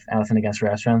I've anything against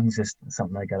restaurants. It's just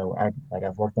something I got like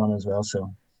I've worked on as well.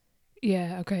 So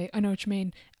Yeah, okay, I know what you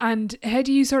mean. And how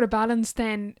do you sort of balance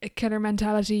then a killer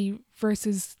mentality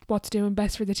versus what's doing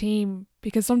best for the team?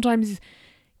 Because sometimes,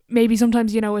 if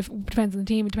it depends on the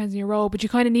team, it depends on your role, but you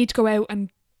kind of need to go out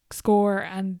and score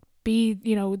and be,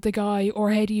 the guy,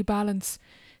 or how do you balance?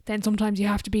 Then sometimes you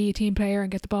have to be a team player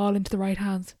and get the ball into the right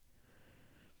hands.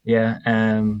 Yeah,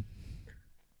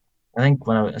 I think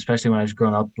especially when I was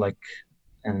growing up, like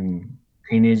in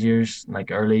teenage years,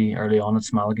 like early on at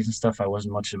Smalkies and stuff, I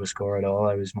wasn't much of a scorer at all.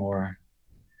 I was more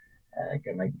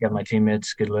get my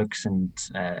teammates good looks, and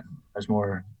I was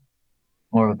more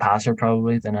of a passer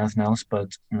probably than anything else. But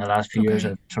in the last few years,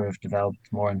 Okay. I've sort of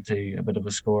developed more into a bit of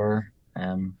a scorer.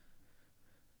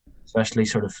 Especially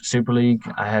sort of Super League.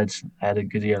 I had a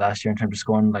good year last year in terms of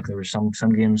scoring. Like there were some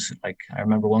games. Like I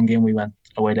remember one game we went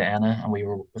away to Enna and we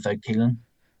were without Keelan.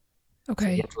 So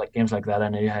Okay. games like that, I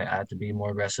knew I had to be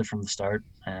more aggressive from the start.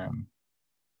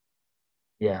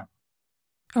 Yeah,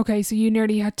 Okay, so you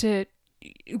nearly had to.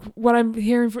 What I'm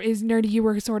hearing is nearly you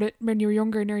were sort of when you were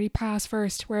younger, nearly pass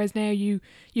first, whereas now you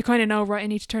kind of know, right, I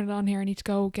need to turn it on here. I need to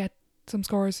go get some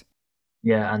scores.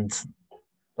 yeah, and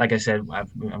like I said,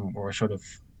 we're sort of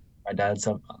my dad's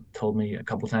told me a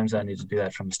couple of times that I need to do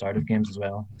that from the start of games as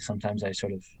well. Sometimes I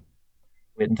sort of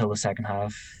wait until the second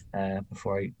half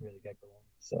before I really get going.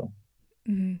 So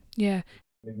Yeah.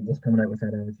 maybe just coming out with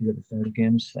that attitude at the start of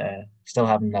games, still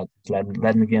having that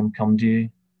letting the game come to you,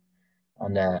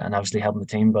 and obviously helping the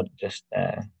team, but just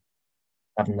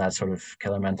having that sort of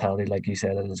killer mentality, like you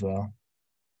said it as well.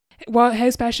 How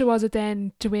special was it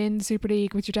then to win Super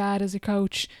League with your dad as a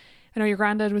coach? I know your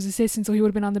granddad was assistant, so he would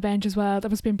have been on the bench as well. That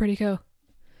must have been pretty cool.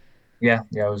 Yeah,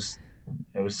 it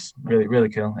was really really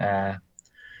cool.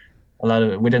 A lot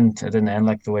of it didn't end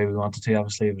like the way we wanted to.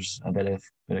 Obviously, it was a bit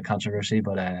of controversy,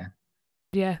 but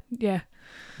Yeah, yeah.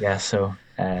 yeah. So,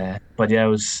 but yeah, it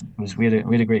was we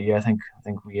had a great year. I think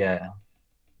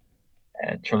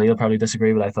Charlie will probably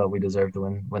disagree, but I thought we deserved to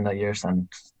win that year, and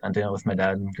doing it with my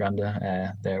dad and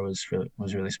Granda there was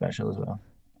really special as well.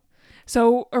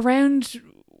 So around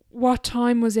what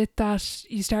time was it that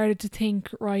you started to think,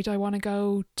 right, I want to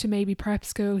go to maybe prep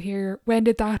school here? When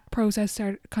did that process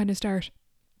start?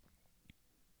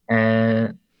 Uh,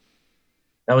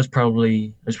 that was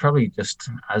probably just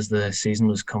as the season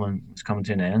was coming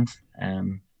to an end.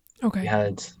 Um, we Okay.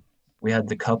 had we had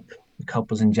the cup. The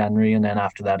cup was in January, and then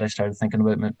after that, I started thinking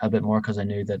about it a bit more because I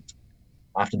knew that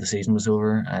after the season was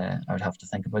over, I would have to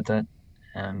think about that.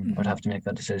 I would Hmm. have to make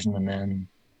that decision, and then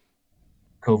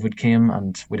COVID came,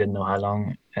 and we didn't know how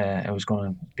long it was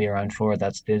going to be around for at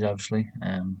that stage, obviously.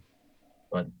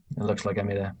 But it looks like I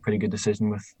made a pretty good decision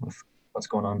with what's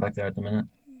going on back there at the minute.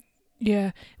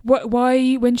 Yeah.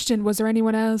 Why Winchendon? Was there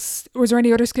anyone else? Was there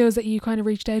any other schools that you kind of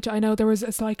reached out to? I know there was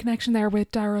a slight connection there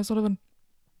with Dara O'Sullivan.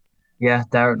 Yeah,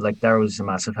 Dar was a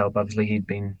massive help. Obviously,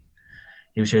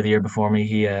 he was here the year before me.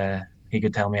 He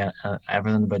could tell me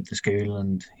everything about the school,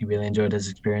 and he really enjoyed his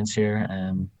experience here.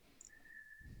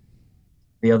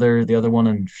 The other one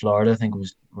in Florida, I think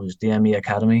was DME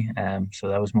Academy. So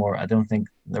that was more. I don't think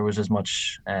there was as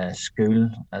much school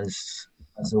as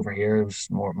over here. It was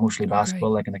mostly Okay.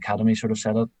 basketball, like an academy sort of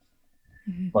setup.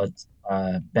 Hmm. But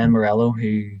Ben Morello,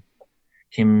 who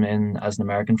came in as an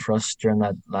American for us during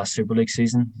that last Super League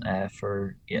season,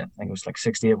 for I think it was like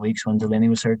 68 weeks when Delaney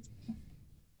was hurt.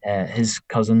 His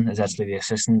cousin is actually the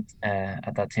assistant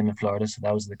at that team in Florida, so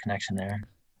that was the connection there.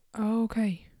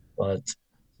 Okay. But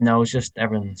no, it's just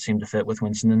everyone seemed to fit with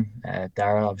Winchendon.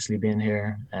 Dara obviously being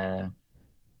here,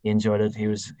 he enjoyed it. He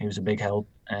was a big help.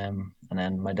 And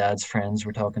then my dad's friends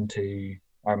were talking to,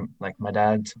 or like my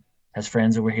dad has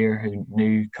friends over here who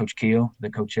knew Coach Keogh, the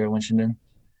coach here at Winchendon,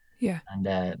 Yeah. and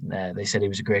they said he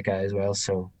was a great guy as well.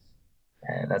 So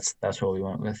that's what we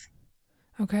went with.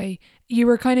 Okay. You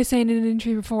were kind of saying in an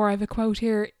interview before, I have a quote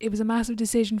here. It was a massive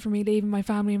decision for me leaving my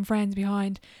family and friends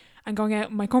behind and going out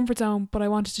in my comfort zone, but I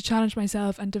wanted to challenge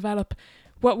myself and develop.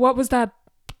 What was that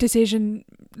decision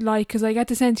like? Because I get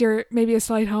the sense you're maybe a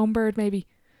slight home bird, maybe.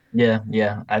 Yeah,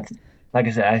 yeah. Like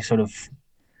I said, I sort of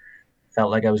felt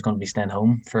like I was going to be staying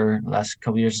home for the last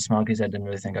couple of years of Smokies. I didn't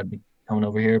really think I'd be coming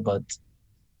over here, but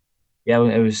yeah,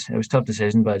 it was a tough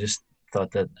decision. But I just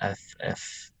thought that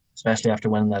if especially after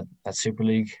winning that Super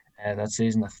League that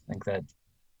season, I think that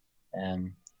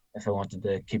um, if I wanted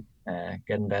to keep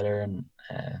getting better and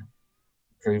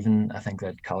improving, I think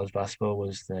that college basketball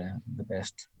was the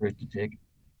best route to take.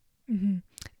 Mm-hmm.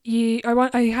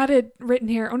 I had it written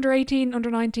here: under 18, under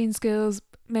 19 skills,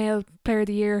 male player of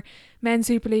the year, men's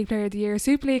Super League player of the year,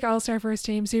 Super League All Star first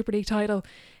team, Super League title.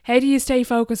 How do you stay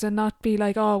focused and not be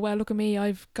like, oh well, look at me,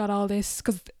 I've got all this?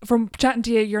 Because from chatting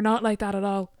to you, you're not like that at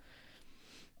all.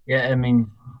 Yeah, I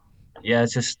mean, yeah,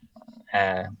 it's just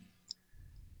uh,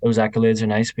 those accolades are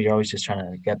nice, but you're always just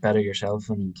trying to get better yourself.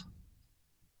 And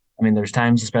I mean, there's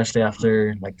times, especially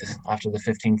after after the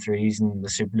 15 threes and the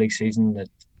Super League season, that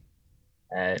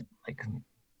uh, like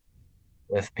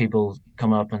with people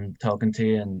coming up and talking to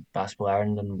you and Basketball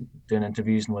Ireland and doing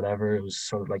interviews and whatever, it was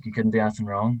sort of like you couldn't do anything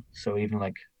wrong. So even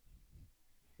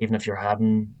if you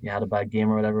had a bad game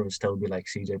or whatever, it would still be like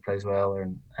CJ plays well, or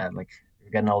like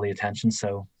you're getting all the attention.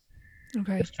 So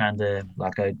Okay. just trying to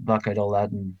block out all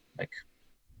that, and like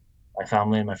my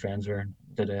family and my friends were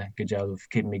did a good job of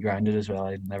keeping me grounded as well.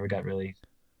 I never got really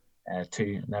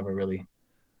too never really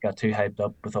got too hyped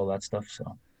up with all that stuff.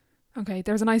 So Okay.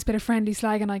 There was a nice bit of friendly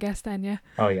slagging, I guess. Then, yeah.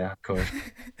 oh yeah, of course.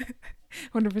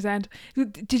 100%.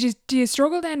 Do you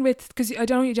struggle then with, because I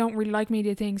know you don't really like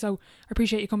media things, so I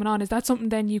appreciate you coming on. Is that something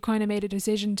then you kind of made a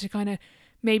decision to kind of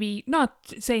maybe not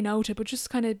say no to, but just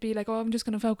kind of be like, oh, I'm just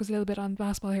going to focus a little bit on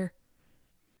basketball here?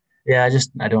 Yeah,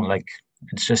 I don't like.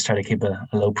 It's just try to keep a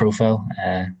low profile.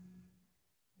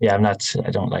 Yeah, I'm not.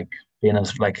 I don't like being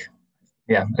as like.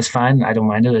 Yeah, it's fine. I don't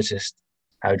mind it. It's just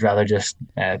I would rather just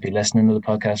be listening to the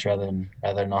podcast rather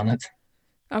than on it.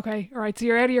 Okay, all right. So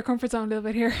you're out of your comfort zone a little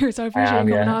bit here, so I I appreciate you am.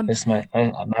 coming Yeah, on. this is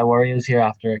my worry is here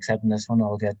after accepting this one.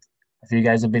 I'll get a few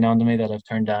guys have been on to me that I've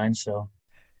turned down. So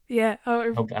Yeah.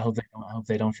 Oh, I hope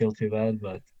they don't feel too bad.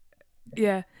 But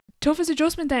yeah. Toughest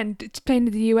adjustment then to playing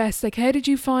in the US. Like, how did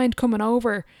you find coming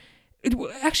over?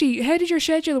 Actually, how did your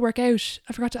schedule work out?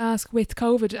 I forgot to ask with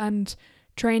COVID and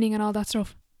training and all that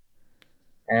stuff.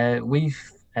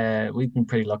 we've been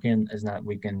pretty lucky in is that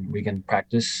we can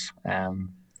practice.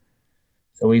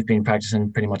 So we've been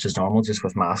practicing pretty much as normal, just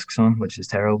with masks on, which is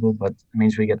terrible, but it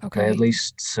means we get to play at Okay.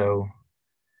 least. So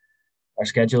our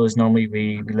schedule is normally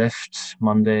we lift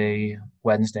Monday,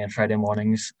 Wednesday, and Friday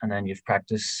mornings, and then you've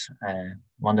practice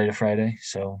Monday to Friday.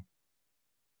 So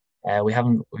we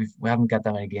haven't got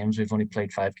that many games. We've only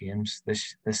played 5 games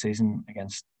this season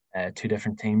against 2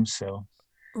 different teams. So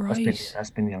Right. that's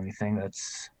been the only thing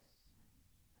that's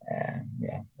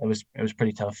yeah, it was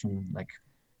pretty tough, and like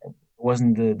it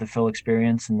wasn't the full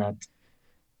experience, and that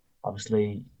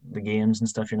obviously the games and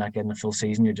stuff, you're not getting a full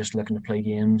season. You're just looking to play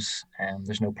games, and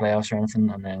there's no playoffs or anything.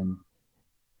 And then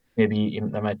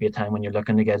there might be a time when you're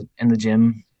looking to get in the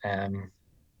gym,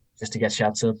 just to get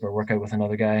shots up or work out with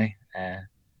another guy, and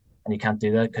you can't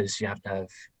do that because you have to have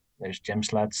there's gym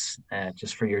slots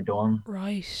just for your dorm.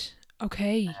 Right.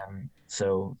 Okay.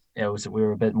 So we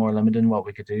were a bit more limited in what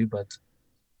we could do, but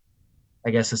I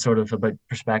guess it's sort of about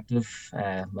perspective.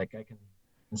 Like can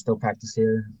still practice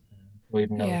here,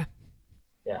 even though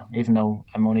Yeah. even though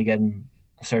I'm only getting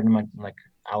a certain amount like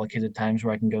allocated times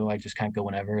where I can go, I just can't go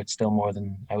whenever. It's still more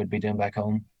than I would be doing back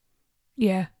home.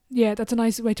 Yeah. Yeah. That's a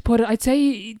nice way to put it. I'd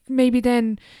say maybe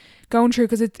then going through,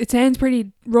 because it sounds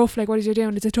pretty rough. Like, what you're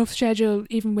doing, it's a tough schedule,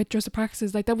 even with just the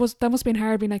practices. Like, that must have been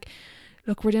hard. Being like,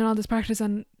 look, we're doing all this practice,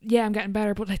 and yeah, I'm getting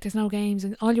better, but like, there's no games,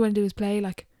 and all you want to do is play.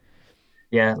 Like,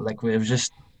 Yeah, it was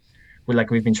just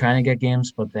we've been trying to get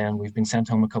games, but then we've been sent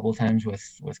home a couple of times with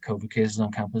COVID cases on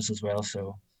campus as well.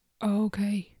 So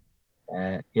okay.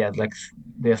 yeah, like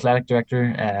the athletic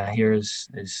director here is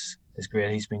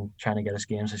great. He's been trying to get us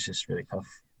games. It's just really tough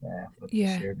with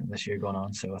Yeah. this year going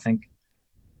on. So I think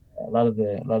a lot of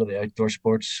the outdoor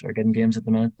sports are getting games at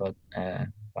the minute, but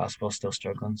basketball's still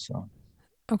struggling. So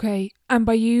Okay. And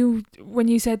by you, when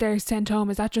you said they're sent home,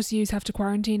 is that just you have to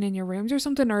quarantine in your rooms or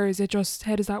something, or is it just,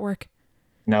 how does that work?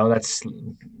 no, that's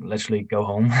literally go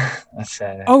home. That's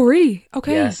Oh, really? yeah.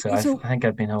 Okay. So So, I think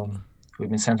I've been home. We've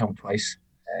been sent home twice.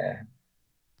 Uh,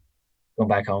 Going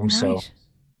back home. So right.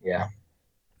 yeah,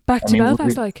 Back I to mean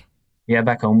Belfast, like? yeah,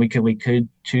 back home we could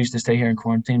choose to stay here in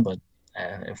quarantine, but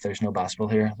if there's no basketball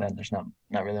here, then there's not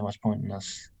really much point in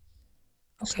us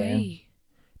staying. Okay.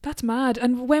 That's mad.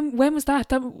 And when was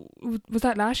that? Was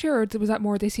that last year, or was that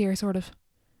more this year, sort of?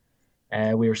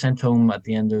 We were sent home at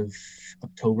the end of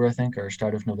October, I think, or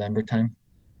start of November time,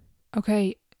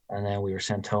 Okay. and then we were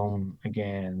sent home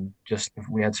again. Just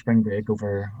we had spring break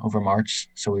over March,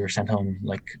 so we were sent home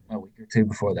like a week or two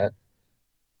before that.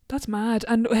 That's mad.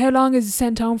 And how long is it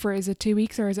sent home for? Is it 2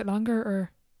 weeks, or is it longer,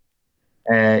 or?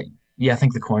 Uh, yeah, I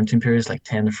think the quarantine period is like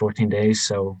 10 to 14 days.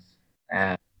 So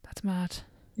uh, That's mad.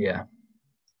 yeah,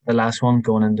 the last one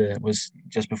going into was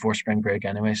just before spring break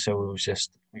anyway, so it was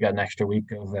just we got an extra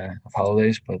week of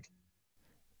holidays. But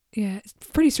Yeah, it's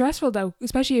pretty stressful though,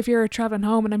 especially if you're traveling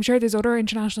home, and I'm sure there's other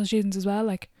international students as well.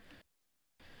 Like,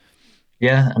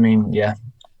 yeah, I mean, yeah,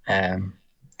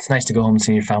 it's nice to go home and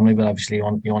see your family, but obviously you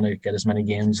want to get as many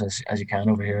games as you can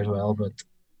over here as well. But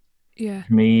yeah.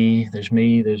 there's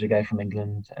a guy from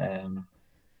England, a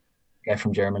guy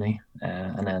from Germany,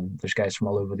 and then there's guys from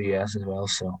all over the US as well.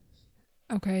 So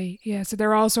Okay, yeah. So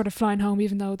they're all sort of flying home,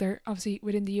 even though they're obviously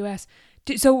within the US.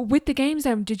 So with the games,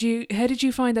 then, how did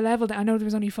you find the level? I know there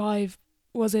was only five.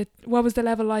 Was it? What was the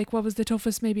level like? What was the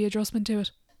toughest maybe adjustment to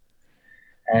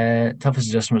it? Toughest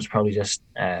adjustment was probably just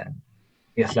the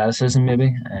athleticism,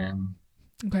 maybe.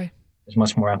 Okay. There's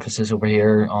much more emphasis over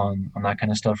here on that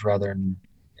kind of stuff rather than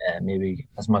maybe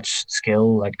as much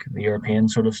skill like the European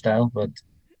sort of style. But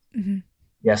Hmm.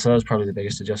 yeah, so that was probably the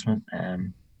biggest adjustment.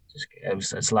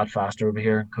 It's a lot faster over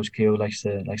here. Coach Keogh likes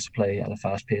to play at a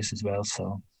fast pace as well,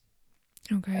 so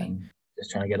Okay. um,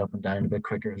 just trying to get up and down a bit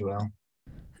quicker as well.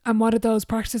 And what are those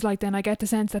practices like then? I get the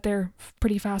sense that they're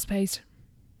pretty fast paced.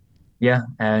 Yeah,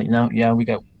 yeah, we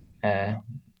got uh,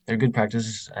 they're good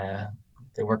practices.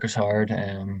 They work us hard.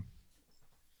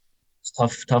 It's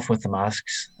tough with the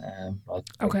masks, but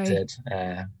like I Okay. said,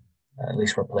 at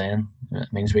least we're playing.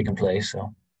 It means we can play, so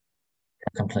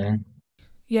can't complain.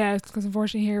 Yeah, because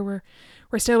unfortunately here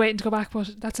we're still waiting to go back,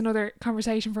 but that's another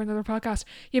conversation for another podcast.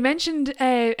 You mentioned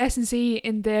S&C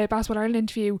in the Basketball Ireland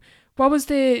interview. What was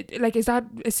the like? Is that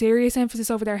a serious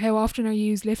emphasis over there? How often are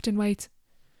you lifting weights?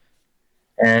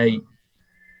 Uh,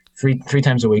 three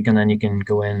times a week, and then you can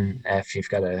go in if you've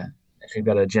got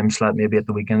a gym slot maybe at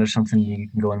the weekend or something. You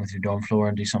can go in with your dorm floor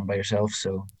and do something by yourself.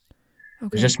 So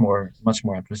there's Okay. just much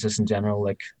more emphasis in general.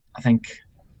 Like I think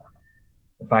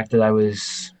the fact that I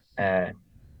was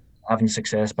having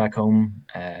success back home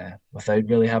without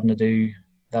really having to do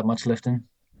that much lifting,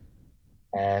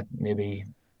 maybe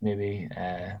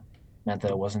meant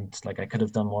that it wasn't like I could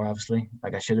have done more. Obviously,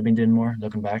 like I should have been doing more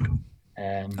looking back.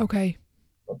 Um, Okay.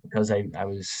 but because I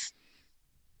was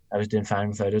doing fine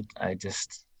without it. I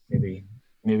just maybe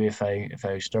if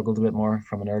I struggled a bit more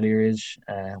from an earlier age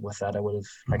with that, I would have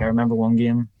like I remember one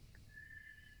game.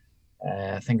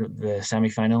 I think the semi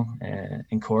final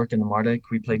in Cork in the Mardyke,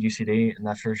 we played UCD in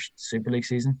that first Super League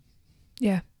season,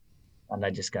 Yeah. and I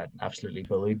just got absolutely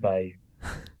bullied by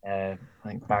I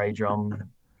think Barry Drum,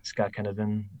 Scott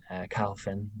Kinnivan, Cal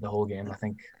Finn the whole game. I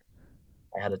think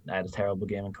I had a terrible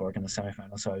game in Cork in the semi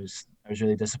final, so I was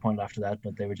really disappointed after that.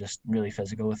 But they were just really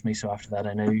physical with me, so after that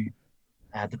I knew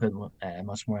I had to put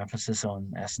much more emphasis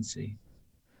on S&C.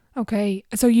 Okay.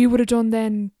 So you would have done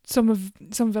then some of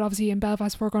it obviously in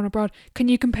Belfast before going abroad. Can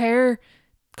you compare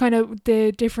kind of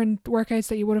the different workouts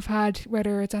that you would have had,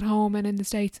 whether it's at home and in the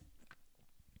States?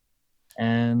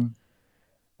 Um,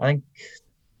 I think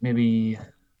maybe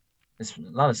it's a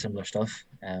lot of similar stuff.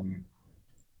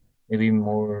 Maybe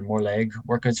more leg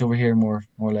workouts over here, more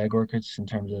leg workouts in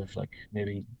terms of like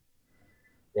maybe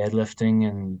deadlifting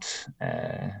and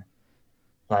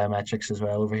plyometrics as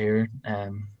well over here.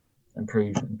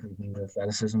 Improving the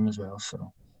athleticism as well.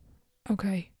 So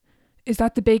Okay. Is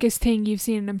that the biggest thing you've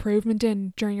seen an improvement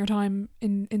in during your time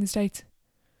in the States?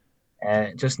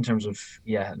 just in terms of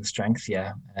yeah, the strength,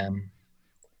 yeah.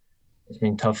 It's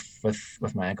been tough with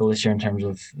my ankle this year in terms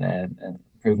of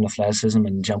improving athleticism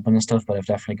and jumping and stuff, but I've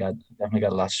definitely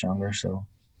got a lot stronger. So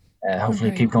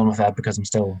hopefully Okay. keep going with that because I'm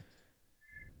still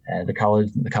the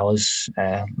college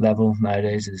level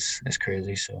nowadays is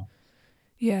crazy. So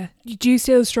Yeah. Do you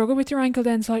still struggle with your ankle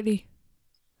then slightly?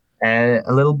 a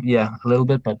little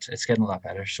bit, but it's getting a lot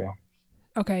better. So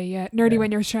Okay, yeah. Nearly yeah,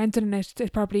 when you're strengthening it,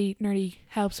 it probably nearly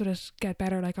helps with it get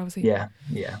better, like obviously. yeah.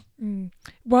 Mm.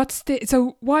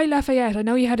 So why Lafayette? I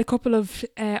know you had a couple of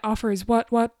offers.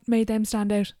 What made them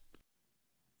stand out?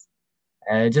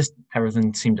 Just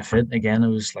everything seemed to fit. Again, it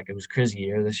was a crazy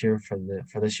year this year for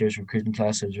this year's recruiting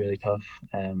class. It was really tough.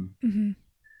 Hmm.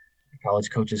 College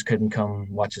coaches couldn't come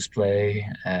watch us play.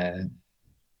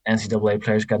 NCAA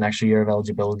players got an extra year of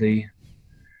eligibility,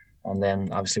 and then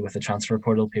obviously with the transfer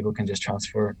portal, people can just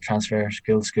transfer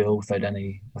school to school without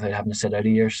having to sit out a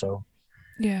year. So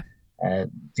Yeah. uh,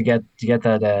 to get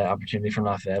that opportunity from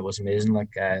Lafayette was amazing.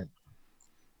 Like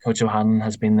Coach O'Hanlon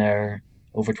has been there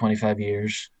over 25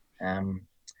 years. Um,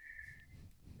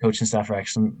 Coaching staff are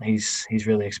excellent. He's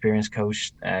really experienced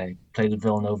coach. Played at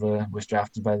Villanova, was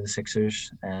drafted by the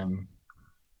Sixers. And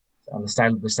the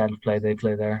style of play they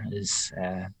play there is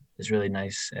really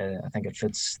nice. I think it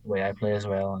fits the way I play as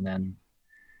well. And then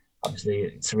obviously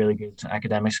it's a really good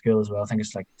academic school as well. I think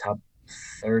it's like top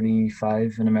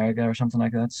 35 in America or something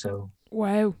like that. So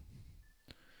Wow.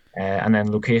 and then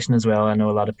location as well. I know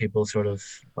a lot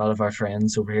of our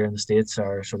friends over here in the States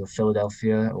are sort of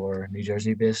Philadelphia or New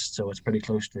Jersey based, so it's pretty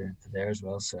close to there as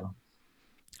well. So yeah,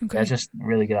 it's Okay. just a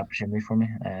really good opportunity for me.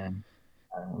 I'm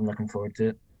looking forward to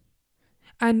it.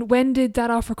 And when did that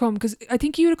offer come? Because I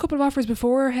think you had a couple of offers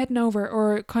before heading over,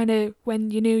 or kind of when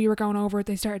you knew you were going over,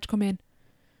 they started to come in.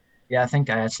 Yeah, I think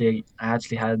I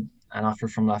actually had an offer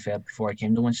from Lafayette before I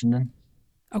came to Winchendon,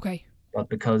 Okay. but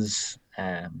because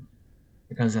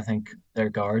because I think their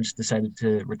guards decided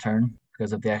to return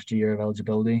because of the extra year of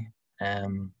eligibility.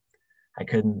 Um, I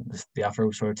couldn't. The offer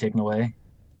was sort of taken away.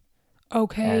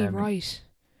 Okay, Um, right.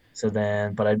 so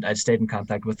then, but I'd stayed in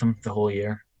contact with them the whole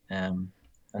year. Um,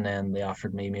 and then they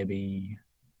offered me maybe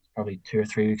probably 2 or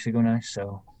 3 weeks ago now.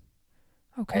 So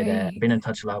I'd Okay. been in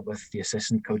touch a lot with the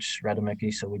assistant coach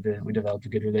Radomicki, so we developed a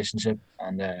good relationship.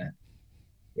 And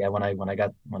yeah, when I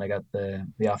got the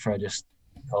offer, I just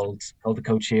called the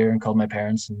coach here and called my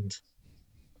parents, and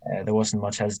there wasn't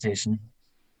much hesitation.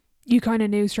 You kind of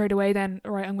knew straight away then,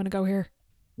 all right, I'm going to go here.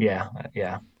 Yeah,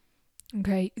 yeah.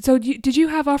 Okay. So did you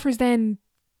have offers then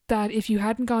that if you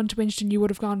hadn't gone to Winchendon, you would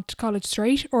have gone to college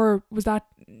straight, or was that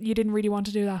you didn't really want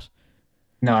to do that?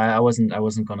 No, I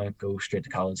wasn't gonna go straight to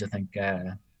college. I think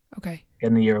Okay.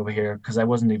 getting the year over here because I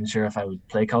wasn't even sure if I would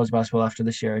play college basketball after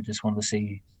this year. I just wanted to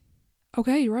see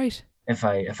Okay, right. if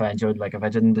I enjoyed, like, if I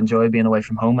didn't enjoy being away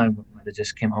from home, I might have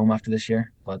just came home after this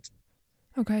year. But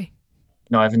Okay.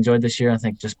 no, I've enjoyed this year. I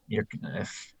think just you're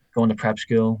if going to prep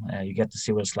school, you get to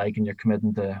see what it's like, and you're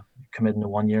committing to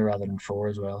 1 year rather than four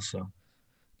as well. So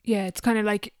Yeah, it's kind of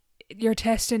like you're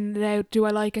testing it out. Do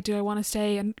I like it? Do I want to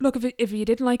stay? And look, if you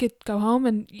didn't like it, go home,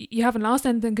 and you haven't lost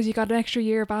anything because you got an extra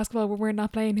year of basketball where we're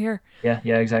not playing here. yeah,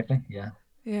 yeah, exactly, yeah.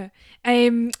 Yeah.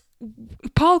 Um,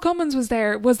 Paul Cummins was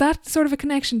there. Was that sort of a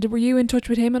connection? Were you in touch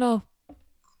with him at all?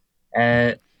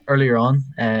 Uh, Earlier on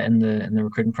in the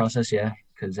recruiting process, yeah,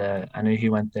 because I knew he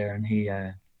went there and he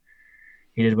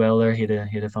did well there. He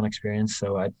had a fun experience.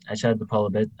 So I chatted to Paul a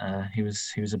bit. He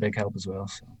was a big help as well.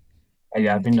 So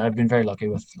yeah, I've Mm, been very lucky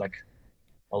with, like,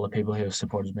 all the people who have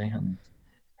supported me and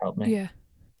helped me. yeah.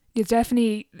 It's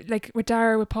definitely like with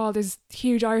Dara, with Paul, there's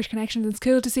huge Irish connections. It's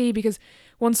cool to see because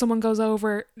once someone goes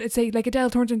over, let's say like Adele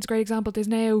Thornton's a great example. There's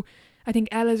now, I think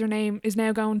Ella's her name, is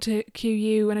now going to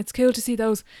QU, and it's cool to see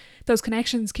those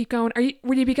connections keep going. Are you?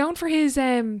 Will you be going for his?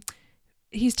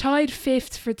 He's tied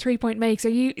fifth for 3 point makes. Are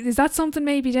you? Is that something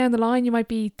maybe down the line you might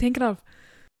be thinking of?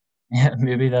 Yeah,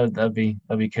 maybe that'd be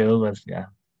cool. But yeah,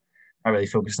 not really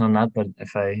focusing on that. But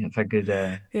if I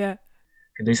Yeah,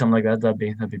 could do something like that, that'd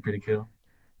be pretty cool.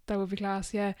 that would be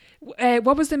class. Yeah.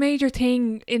 What was the major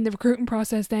thing in the recruiting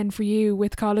process then for you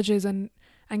with colleges and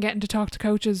getting to talk to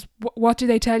coaches? What do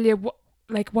they tell you?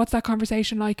 What's that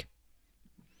conversation like?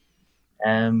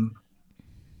 Um,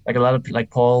 like a lot of, like,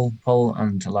 Paul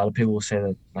and a lot of people will say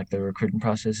that, like, the recruiting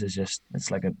process is just,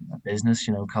 it's like a business.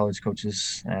 College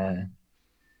coaches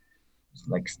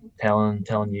like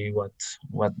telling you what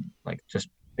like, just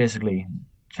basically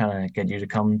trying to get you to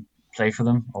come play for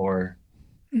them, or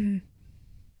Mm,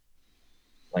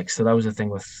 like, so that was the thing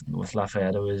with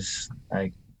Lafayette. It was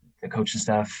like the coaching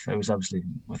staff. It was obviously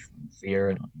with the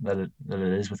year that it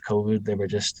is with COVID.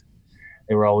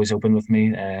 They were always open with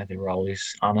me. They were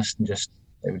always honest, and just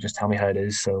they would just tell me how it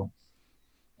is. So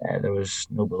there was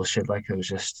no bullshit. Like, it was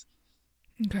just,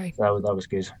 okay. that was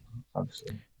good,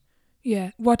 obviously.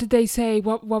 Yeah. What did they say?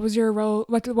 What was your role?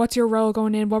 What's your role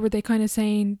going in? What were they kind of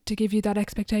saying to give you that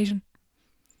expectation?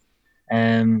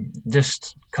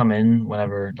 Just come in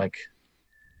whenever, like,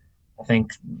 I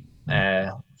think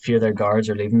a few of their guards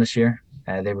are leaving this year.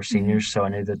 They were Mm, seniors, so I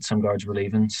knew that some guards were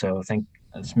leaving. So I think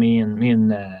it's me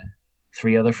and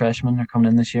three other freshmen are coming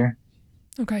in this year,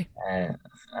 okay. uh,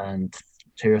 and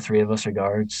two or three of us are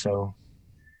guards. So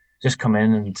just come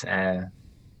in, and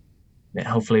yeah,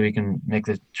 hopefully we can make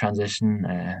the transition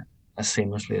as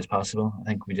seamlessly as possible. I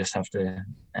think we just have to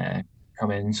uh,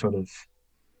 come in, sort of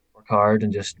work hard,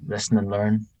 and just listen and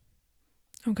learn.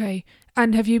 Okay.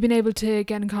 And have you been able to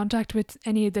get in contact with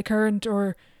any of the current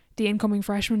or the incoming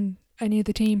freshmen, any of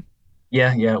the team?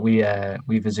 Yeah, yeah, we have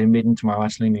a Zoom meeting tomorrow,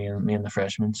 actually, me and the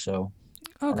freshmen. So,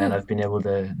 Oh, and then cool. I've been able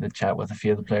to chat with a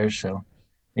few of the players. So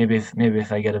maybe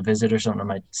if I get a visit or something, I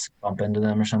might bump into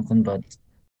them or something. But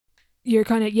You're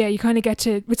kind of, yeah, you kind of get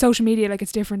to, with social media, like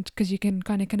it's different because you can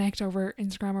kind of connect over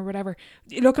Instagram or whatever.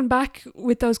 Looking back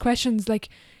with those questions, like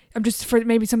I'm just for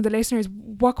maybe some of the listeners,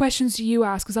 what questions do you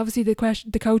ask? Because obviously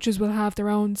the coaches will have their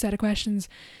own set of questions,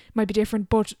 might be different.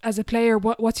 But as a player,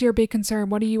 what's your big concern?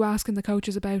 What are you asking the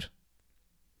coaches about?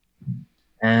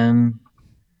 um,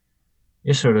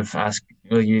 you sort of ask.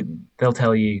 Well, they'll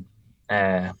tell you,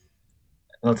 uh,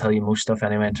 they'll tell you most stuff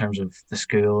anyway, in terms of the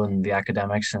school and the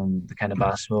academics and the kind of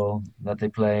basketball that they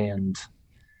play, and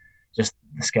just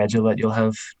the schedule that you'll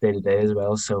have day to day as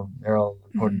well. So they're all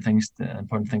Mm-hmm. important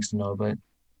things to know about.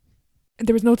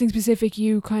 There was nothing specific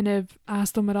you kind of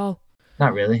asked them at all.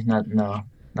 Not really, not no,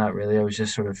 not really. I was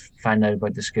just sort of finding out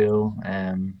about the school.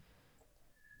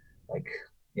 Like,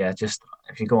 yeah, just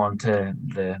if you go on to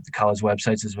the college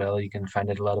websites as well, you can find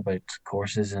out a lot about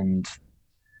courses and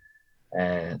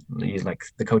like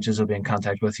the coaches will be in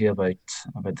contact with you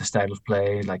about the style of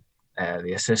play. Like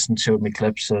the assistant showed me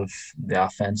clips of the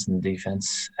offense and the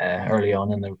defense early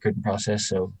on in the recruiting process.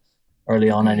 So early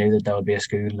on, I Okay. knew that that would be a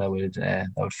school that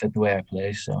would fit the way I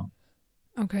play. So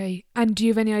Okay. And do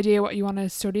you have any idea what you want to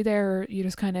study there, or you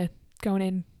just kind of going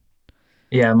in?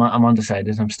 yeah, I'm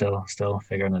undecided. I'm still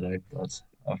figuring it out, but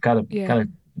I've Yeah. got a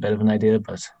bit of an idea,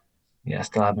 but yeah,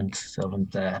 still haven't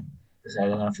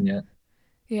decided nothing yet.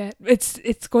 Yeah.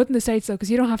 It's good in the States though,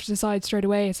 because you don't have to decide straight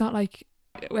away. It's not like,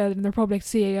 well, in the Republic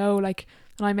CAO, like,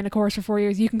 and I'm in a course for 4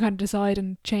 years, you can kind of decide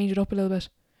and change it up a little bit.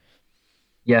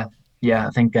 Yeah, yeah.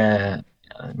 I think it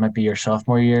might be your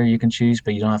sophomore year you can choose,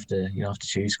 but you don't have to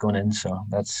choose going in. So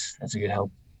that's a good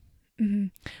help. Hmm.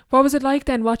 What was it like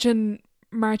then watching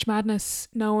March Madness,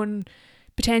 knowing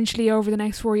potentially over the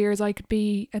next 4 years I could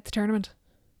be at the tournament?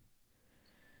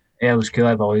 Yeah, it was cool.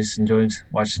 I've always enjoyed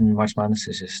watching March Madness.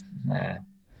 It's just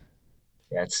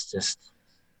yeah, it's just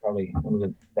probably one of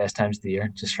the best times of the year,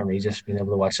 just for me, just being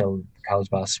able to watch all the college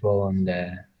basketball and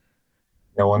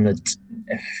knowing that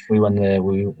if we win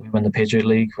the Patriot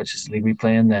League, which is the league we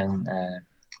play in, then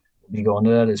we'll be going to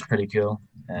that is pretty cool.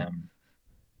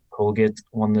 Colgate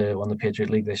won the Patriot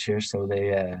League this year, so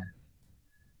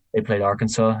they played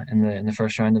Arkansas in the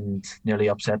first round and nearly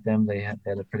upset them. They had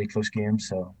a pretty close game,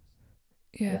 so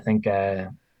Yeah. I think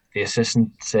the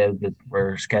assistant said that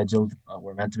we're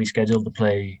meant to be scheduled to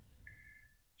play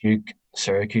Duke,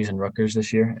 Syracuse, and Rutgers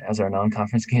this year as our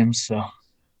non-conference games. So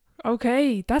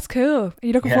Okay, that's cool. Are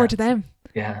you looking yeah, forward to them?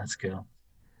 yeah, that's cool.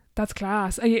 That's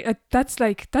class. That's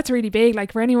like that's really big.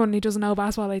 Like for anyone who doesn't know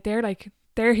basketball, like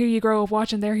they're who you grow up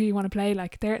watching. They're who you want to play.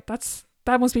 Like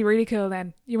that must be really cool.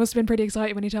 Then you must have been pretty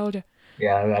excited when he told you.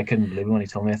 Yeah, I couldn't believe it when he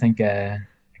told me. I think I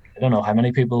don't know how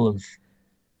many people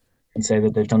can say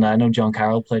that they've done that. I know John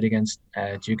Carroll played against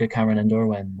Duke at Cameron Indoor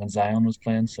when Zion was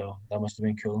playing, so that must have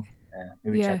been cool.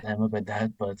 Maybe chat Yeah, to him about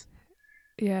that, but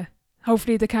yeah.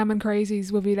 Hopefully the Cam and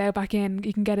Crazies will be allowed back in.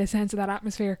 You can get a sense of that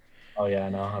atmosphere. oh yeah,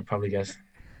 no, I'd probably guess.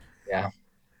 Yeah.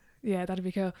 Yeah, that'd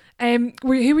be cool. Who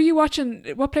were you watching?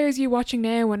 What players are you watching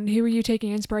now, and who are you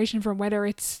taking inspiration from? Whether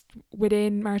it's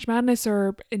within March Madness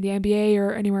or in the NBA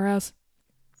or anywhere else.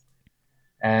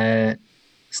 Uh,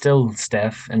 Still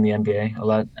Steph in the NBA a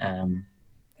lot.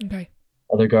 Okay.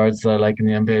 Other guards that I like in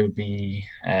the NBA would be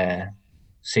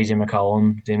CJ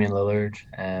McCollum, Damian Lillard.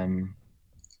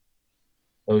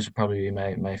 Those would probably be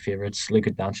my favorites.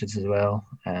 Luka Doncic as well.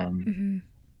 Mhm.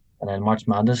 And then March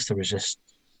Madness, there was just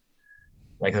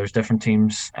like there was different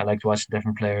teams. I liked watching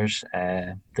different players.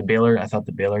 I thought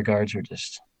the Baylor guards were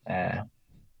just uh,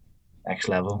 next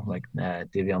level. Like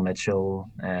Davion Mitchell,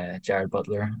 Jared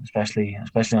Butler, especially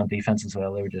on defense as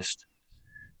well.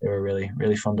 They were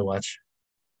really fun to watch.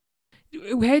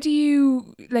 How do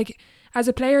you like as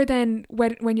a player then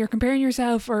when you're comparing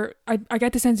yourself, or I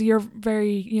get the sense that you're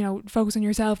very focused on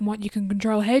yourself and what you can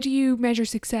control. How do you measure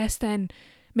success then,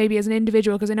 maybe as an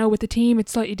individual? Because I know with the team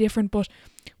it's slightly different, but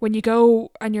when you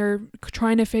go and you're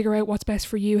trying to figure out what's best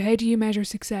for you, how do you measure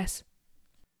success?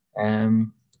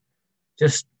 Um,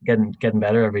 just getting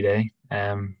better every day.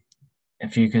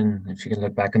 If you can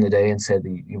look back in the day and say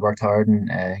that you worked hard and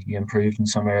you improved in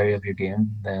some area of your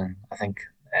game, then I think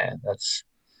that's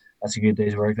a good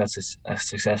day's work. That's a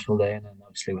successful day, and then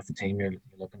obviously with the team, you're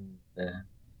looking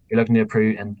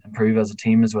to improve as a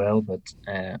team as well. But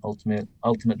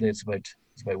ultimately, it's about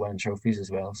winning trophies as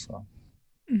well. So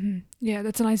Yeah,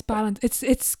 that's a nice balance.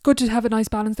 It's good to have a nice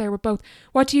balance there with both.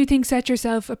 What do you think set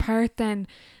yourself apart then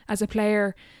as a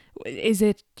player? Is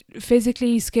it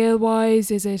physically, skill wise?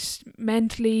 Is it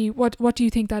mentally? What do you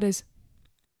think that is?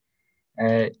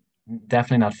 uh,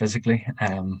 definitely not physically,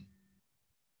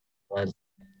 but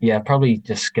yeah, probably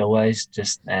just skill wise,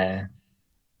 just the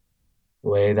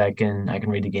way that I can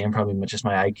read the game, probably just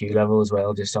my IQ level as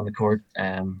well, just on the court.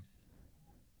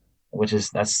 Which is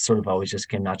that's sort of always just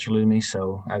came naturally to me.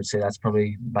 So I would say that's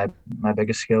probably my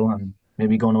biggest skill, and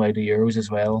maybe going away to Euros as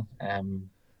well.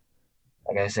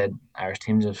 Like I said, Irish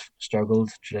teams have struggled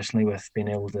traditionally with being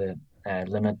able to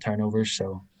limit turnovers.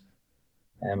 So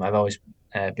I've always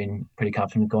been pretty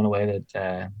confident going away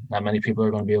that not many people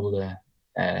are going to be able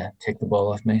to take the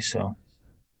ball off me. So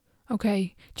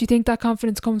Okay. Do you think that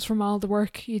confidence comes from all the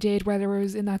work you did, whether it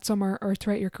was in that summer or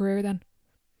throughout your career then?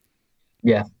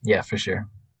 yeah, yeah, for sure.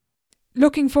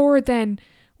 Looking forward then,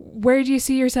 where do you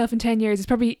see yourself in 10 years? It's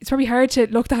probably hard to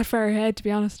look that far ahead, to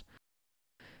be honest.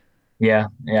 Yeah,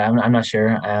 yeah, I'm not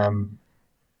sure.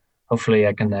 Hopefully,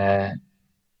 I can uh,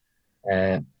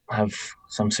 have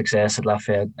some success at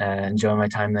Lafayette, enjoy my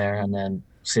time there, and then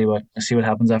see what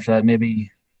happens after that.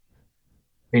 Maybe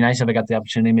be nice if I got the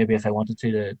opportunity. Maybe if I wanted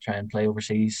to try and play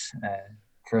overseas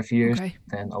for a few years, Okay.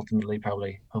 then ultimately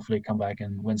probably hopefully come back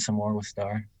and win some more with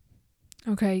Star.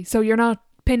 Okay. So you're not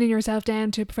pinning yourself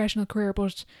down to a professional career,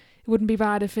 but it wouldn't be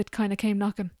bad if it kind of came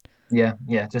knocking. Yeah,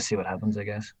 yeah, just see what happens, I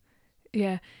guess.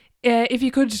 Yeah. If you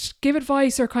could give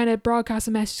advice or kind of broadcast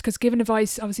a message, because giving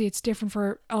advice, obviously it's different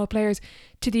for all players,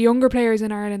 to the younger players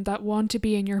in Ireland that want to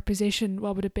be in your position,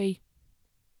 what would it be?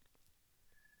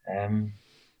 Um,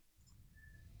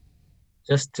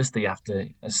 just that you have to.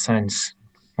 It sounds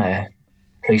uh,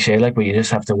 cliche, like, but you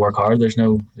just have to work hard. There's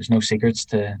no secrets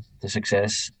to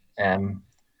success.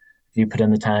 If you put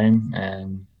in the time,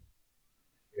 and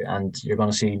you're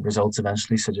going to see results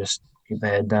eventually. So just keep the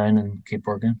head down and keep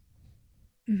working.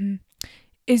 Hmm.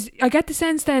 I get the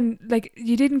sense then, like,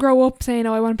 you didn't grow up saying,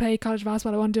 oh, I want to play college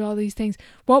basketball, I want to do all these things.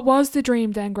 What was the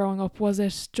dream then growing up? Was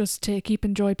it just to keep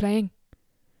enjoy playing?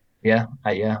 Yeah,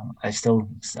 I still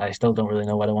don't really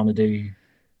know what I want to do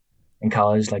in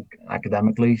college, like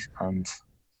academically, and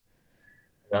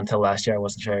until last year I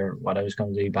wasn't sure what I was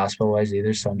going to do basketball wise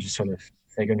either. So I'm just sort of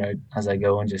figuring out as I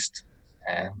go and just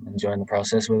enjoying the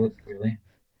process with it, really.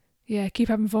 Yeah, keep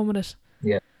having fun with it.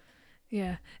 Yeah.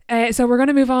 Yeah. So we're going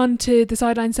to move on to the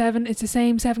sideline seven. It's the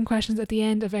same seven questions at the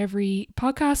end of every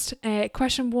podcast.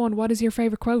 Question one: what is your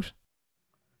favorite quote?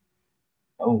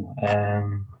 Oh,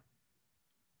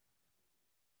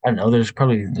 I don't know. There's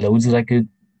probably loads that I could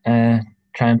uh,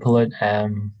 try and pull out.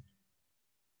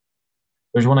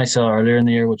 There's one I saw earlier in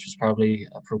the year, which was probably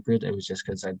appropriate. It was just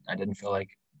because I didn't feel like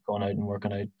going out and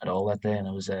working out at all that day, and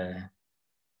it was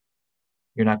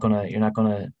you're not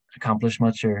gonna accomplish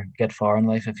much or get far in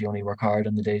life if you only work hard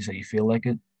on the days that you feel like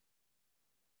it.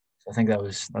 So I think that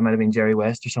might have been Jerry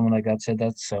West or someone like that said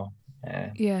that. So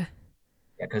yeah, Yeah.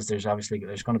 because there's going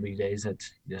to be days that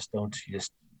you just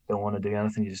don't want to do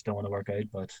anything, you just don't want to work out.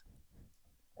 But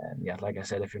yeah, like I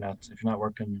said, if you're not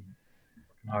working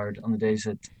hard on the days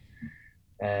that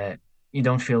uh, you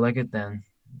don't feel like it, then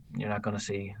you're not going to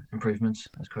see improvements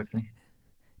as quickly.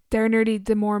 They're nearly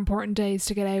the more important days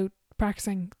to get out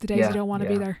practicing, the days you Yeah, don't want to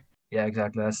be yeah, there. yeah,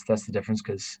 exactly. That's the difference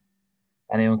because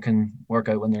anyone can work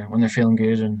out when they're feeling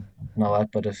good and all that.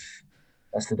 But if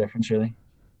that's the difference, really.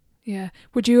 Yeah.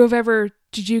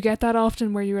 Did you get that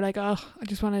often where you were like, oh, I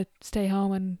just want to stay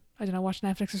home and, I don't know, watch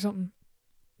Netflix or something?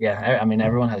 Yeah, I mean,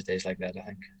 everyone has days like that. I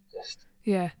think just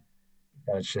Yeah.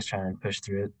 it's just trying to push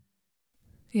through it.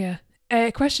 Yeah.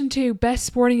 Question two: best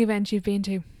sporting event you've been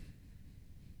to?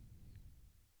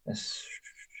 It's,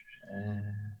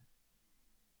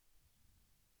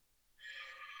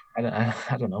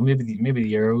 I don't know. Maybe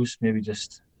the Euros. Maybe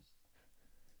just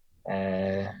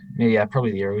maybe yeah,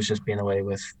 probably the Euros. Just being away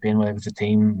with the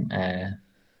team,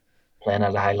 playing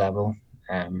at a high level.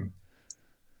 Um,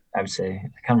 I would say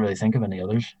I can't really think of any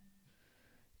others.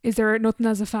 Is there nothing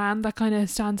as a fan that kind of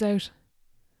stands out?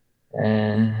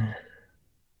 Uh,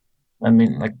 I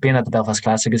mean, like being at the Belfast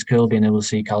Classic is cool. Being able to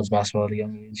see college basketball at a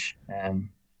young age.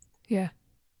 Yeah.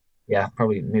 Yeah,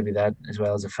 probably maybe that as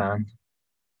well as a fan.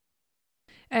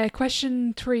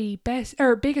 Question three: best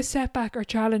or biggest setback or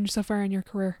challenge so far in your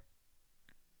career?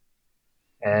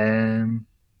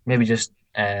 Maybe just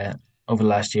over the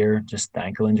last year, just the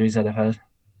ankle injuries that I've had.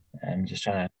 Just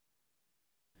trying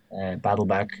to battle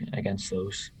back against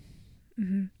those.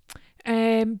 Hmm.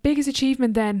 Biggest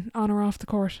achievement then, on or off the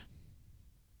court?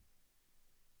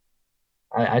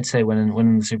 I'd say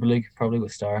winning the Super League probably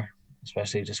with Star,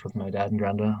 especially just with my dad and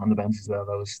Granda on the bench as well.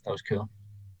 That was cool.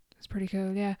 That's pretty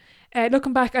cool. Yeah.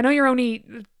 Looking back, I know you're only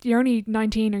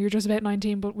 19 or you're just about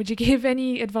 19, but would you give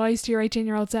any advice to your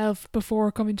 18-year-old self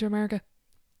before coming to America?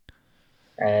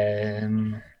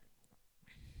 Um,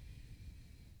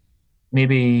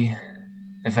 Maybe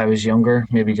if I was younger,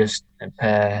 maybe just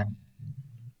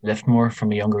lift more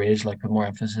from a younger age, like put more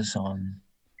emphasis on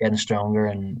getting stronger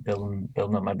and building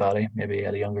up my body, maybe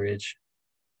at a younger age.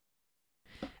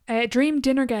 Dream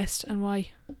dinner guest and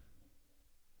why?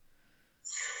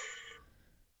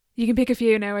 You can pick a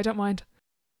few now. I don't mind.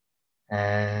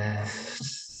 Uh,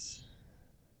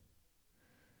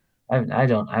 I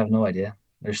have no idea.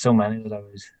 There's so many that I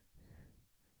was.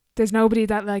 There's nobody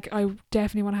that like I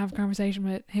definitely want to have a conversation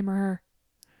with him or her.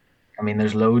 I mean,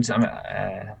 there's loads.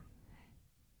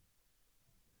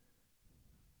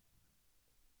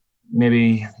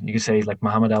 Maybe you could say like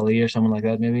Muhammad Ali or someone like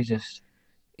that. Maybe just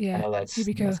I Yeah, know he'd that's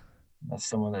be cool. that's that's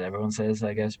someone that everyone says,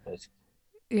 I guess. But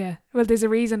Yeah. Well, there's a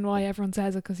reason why everyone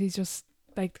says it because he's just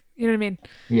like, you know what I mean?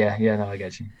 yeah, yeah, no, I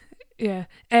get you. Yeah.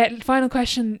 Final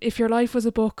question: if your life was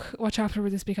a book, what chapter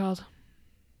would this be called?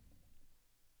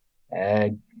 Uh,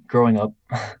 Growing up,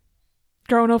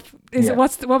 Growing up, yeah,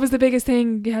 what was the biggest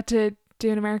thing you had to do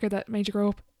in America that made you grow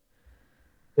up?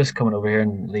 just coming over here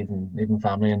and leaving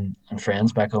family and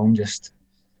friends back home. Just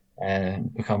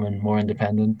becoming more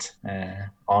independent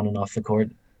on and off the court.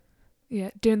 Yeah,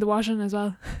 doing the washing as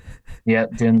well. Yeah,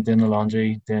 doing the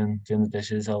laundry, doing the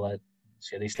dishes, all that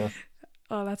shitty stuff.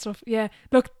 All that stuff. Yeah.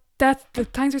 Look,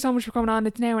 thanks for so much for coming on.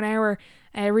 It's now an hour.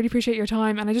 I really appreciate your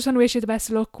time, and I just want to wish you the best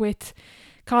of luck with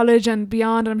college and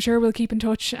beyond. And I'm sure we'll keep in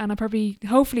touch, and I'll probably,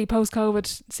 hopefully, post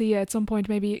COVID, see you at some point,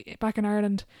 maybe back in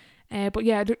Ireland. But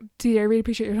yeah, see you. I really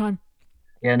appreciate your time.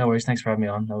 Yeah, no worries. Thanks for having me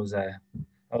on.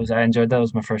 I enjoyed that. It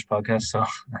was my first podcast, so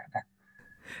There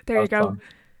that you was go. fun.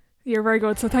 You're very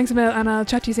good. So thanks a million, and I'll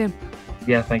chat to you soon.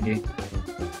 Yeah, thank you.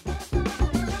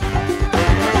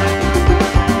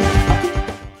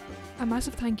 A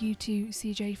massive thank you to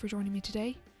CJ for joining me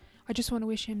today. I just want to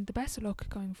wish him the best of luck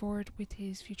going forward with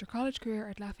his future college career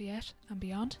at Lafayette and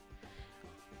beyond.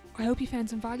 I hope you found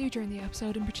some value during the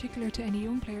episode, in particular to any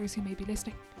young players who may be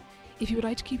listening. If you would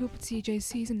like to keep up with CJ's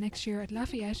season next year at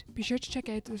Lafayette, be sure to check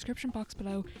out the description box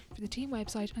below for the team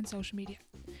website and social media.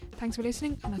 Thanks for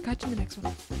listening, and I'll catch you in the next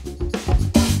one.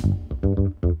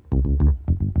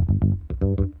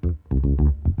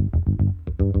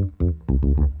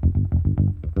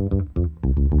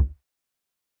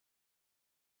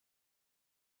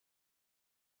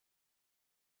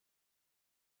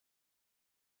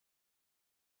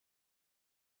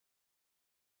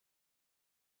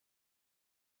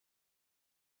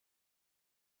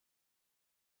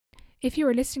 If you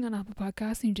are listening on Apple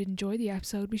Podcasts and you did enjoy the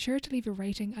episode, be sure to leave a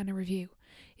rating and a review.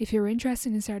 If you're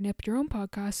interested in starting up your own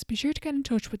podcast, be sure to get in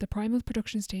touch with the Primal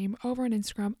Productions team over on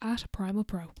Instagram at Primal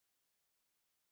Pro.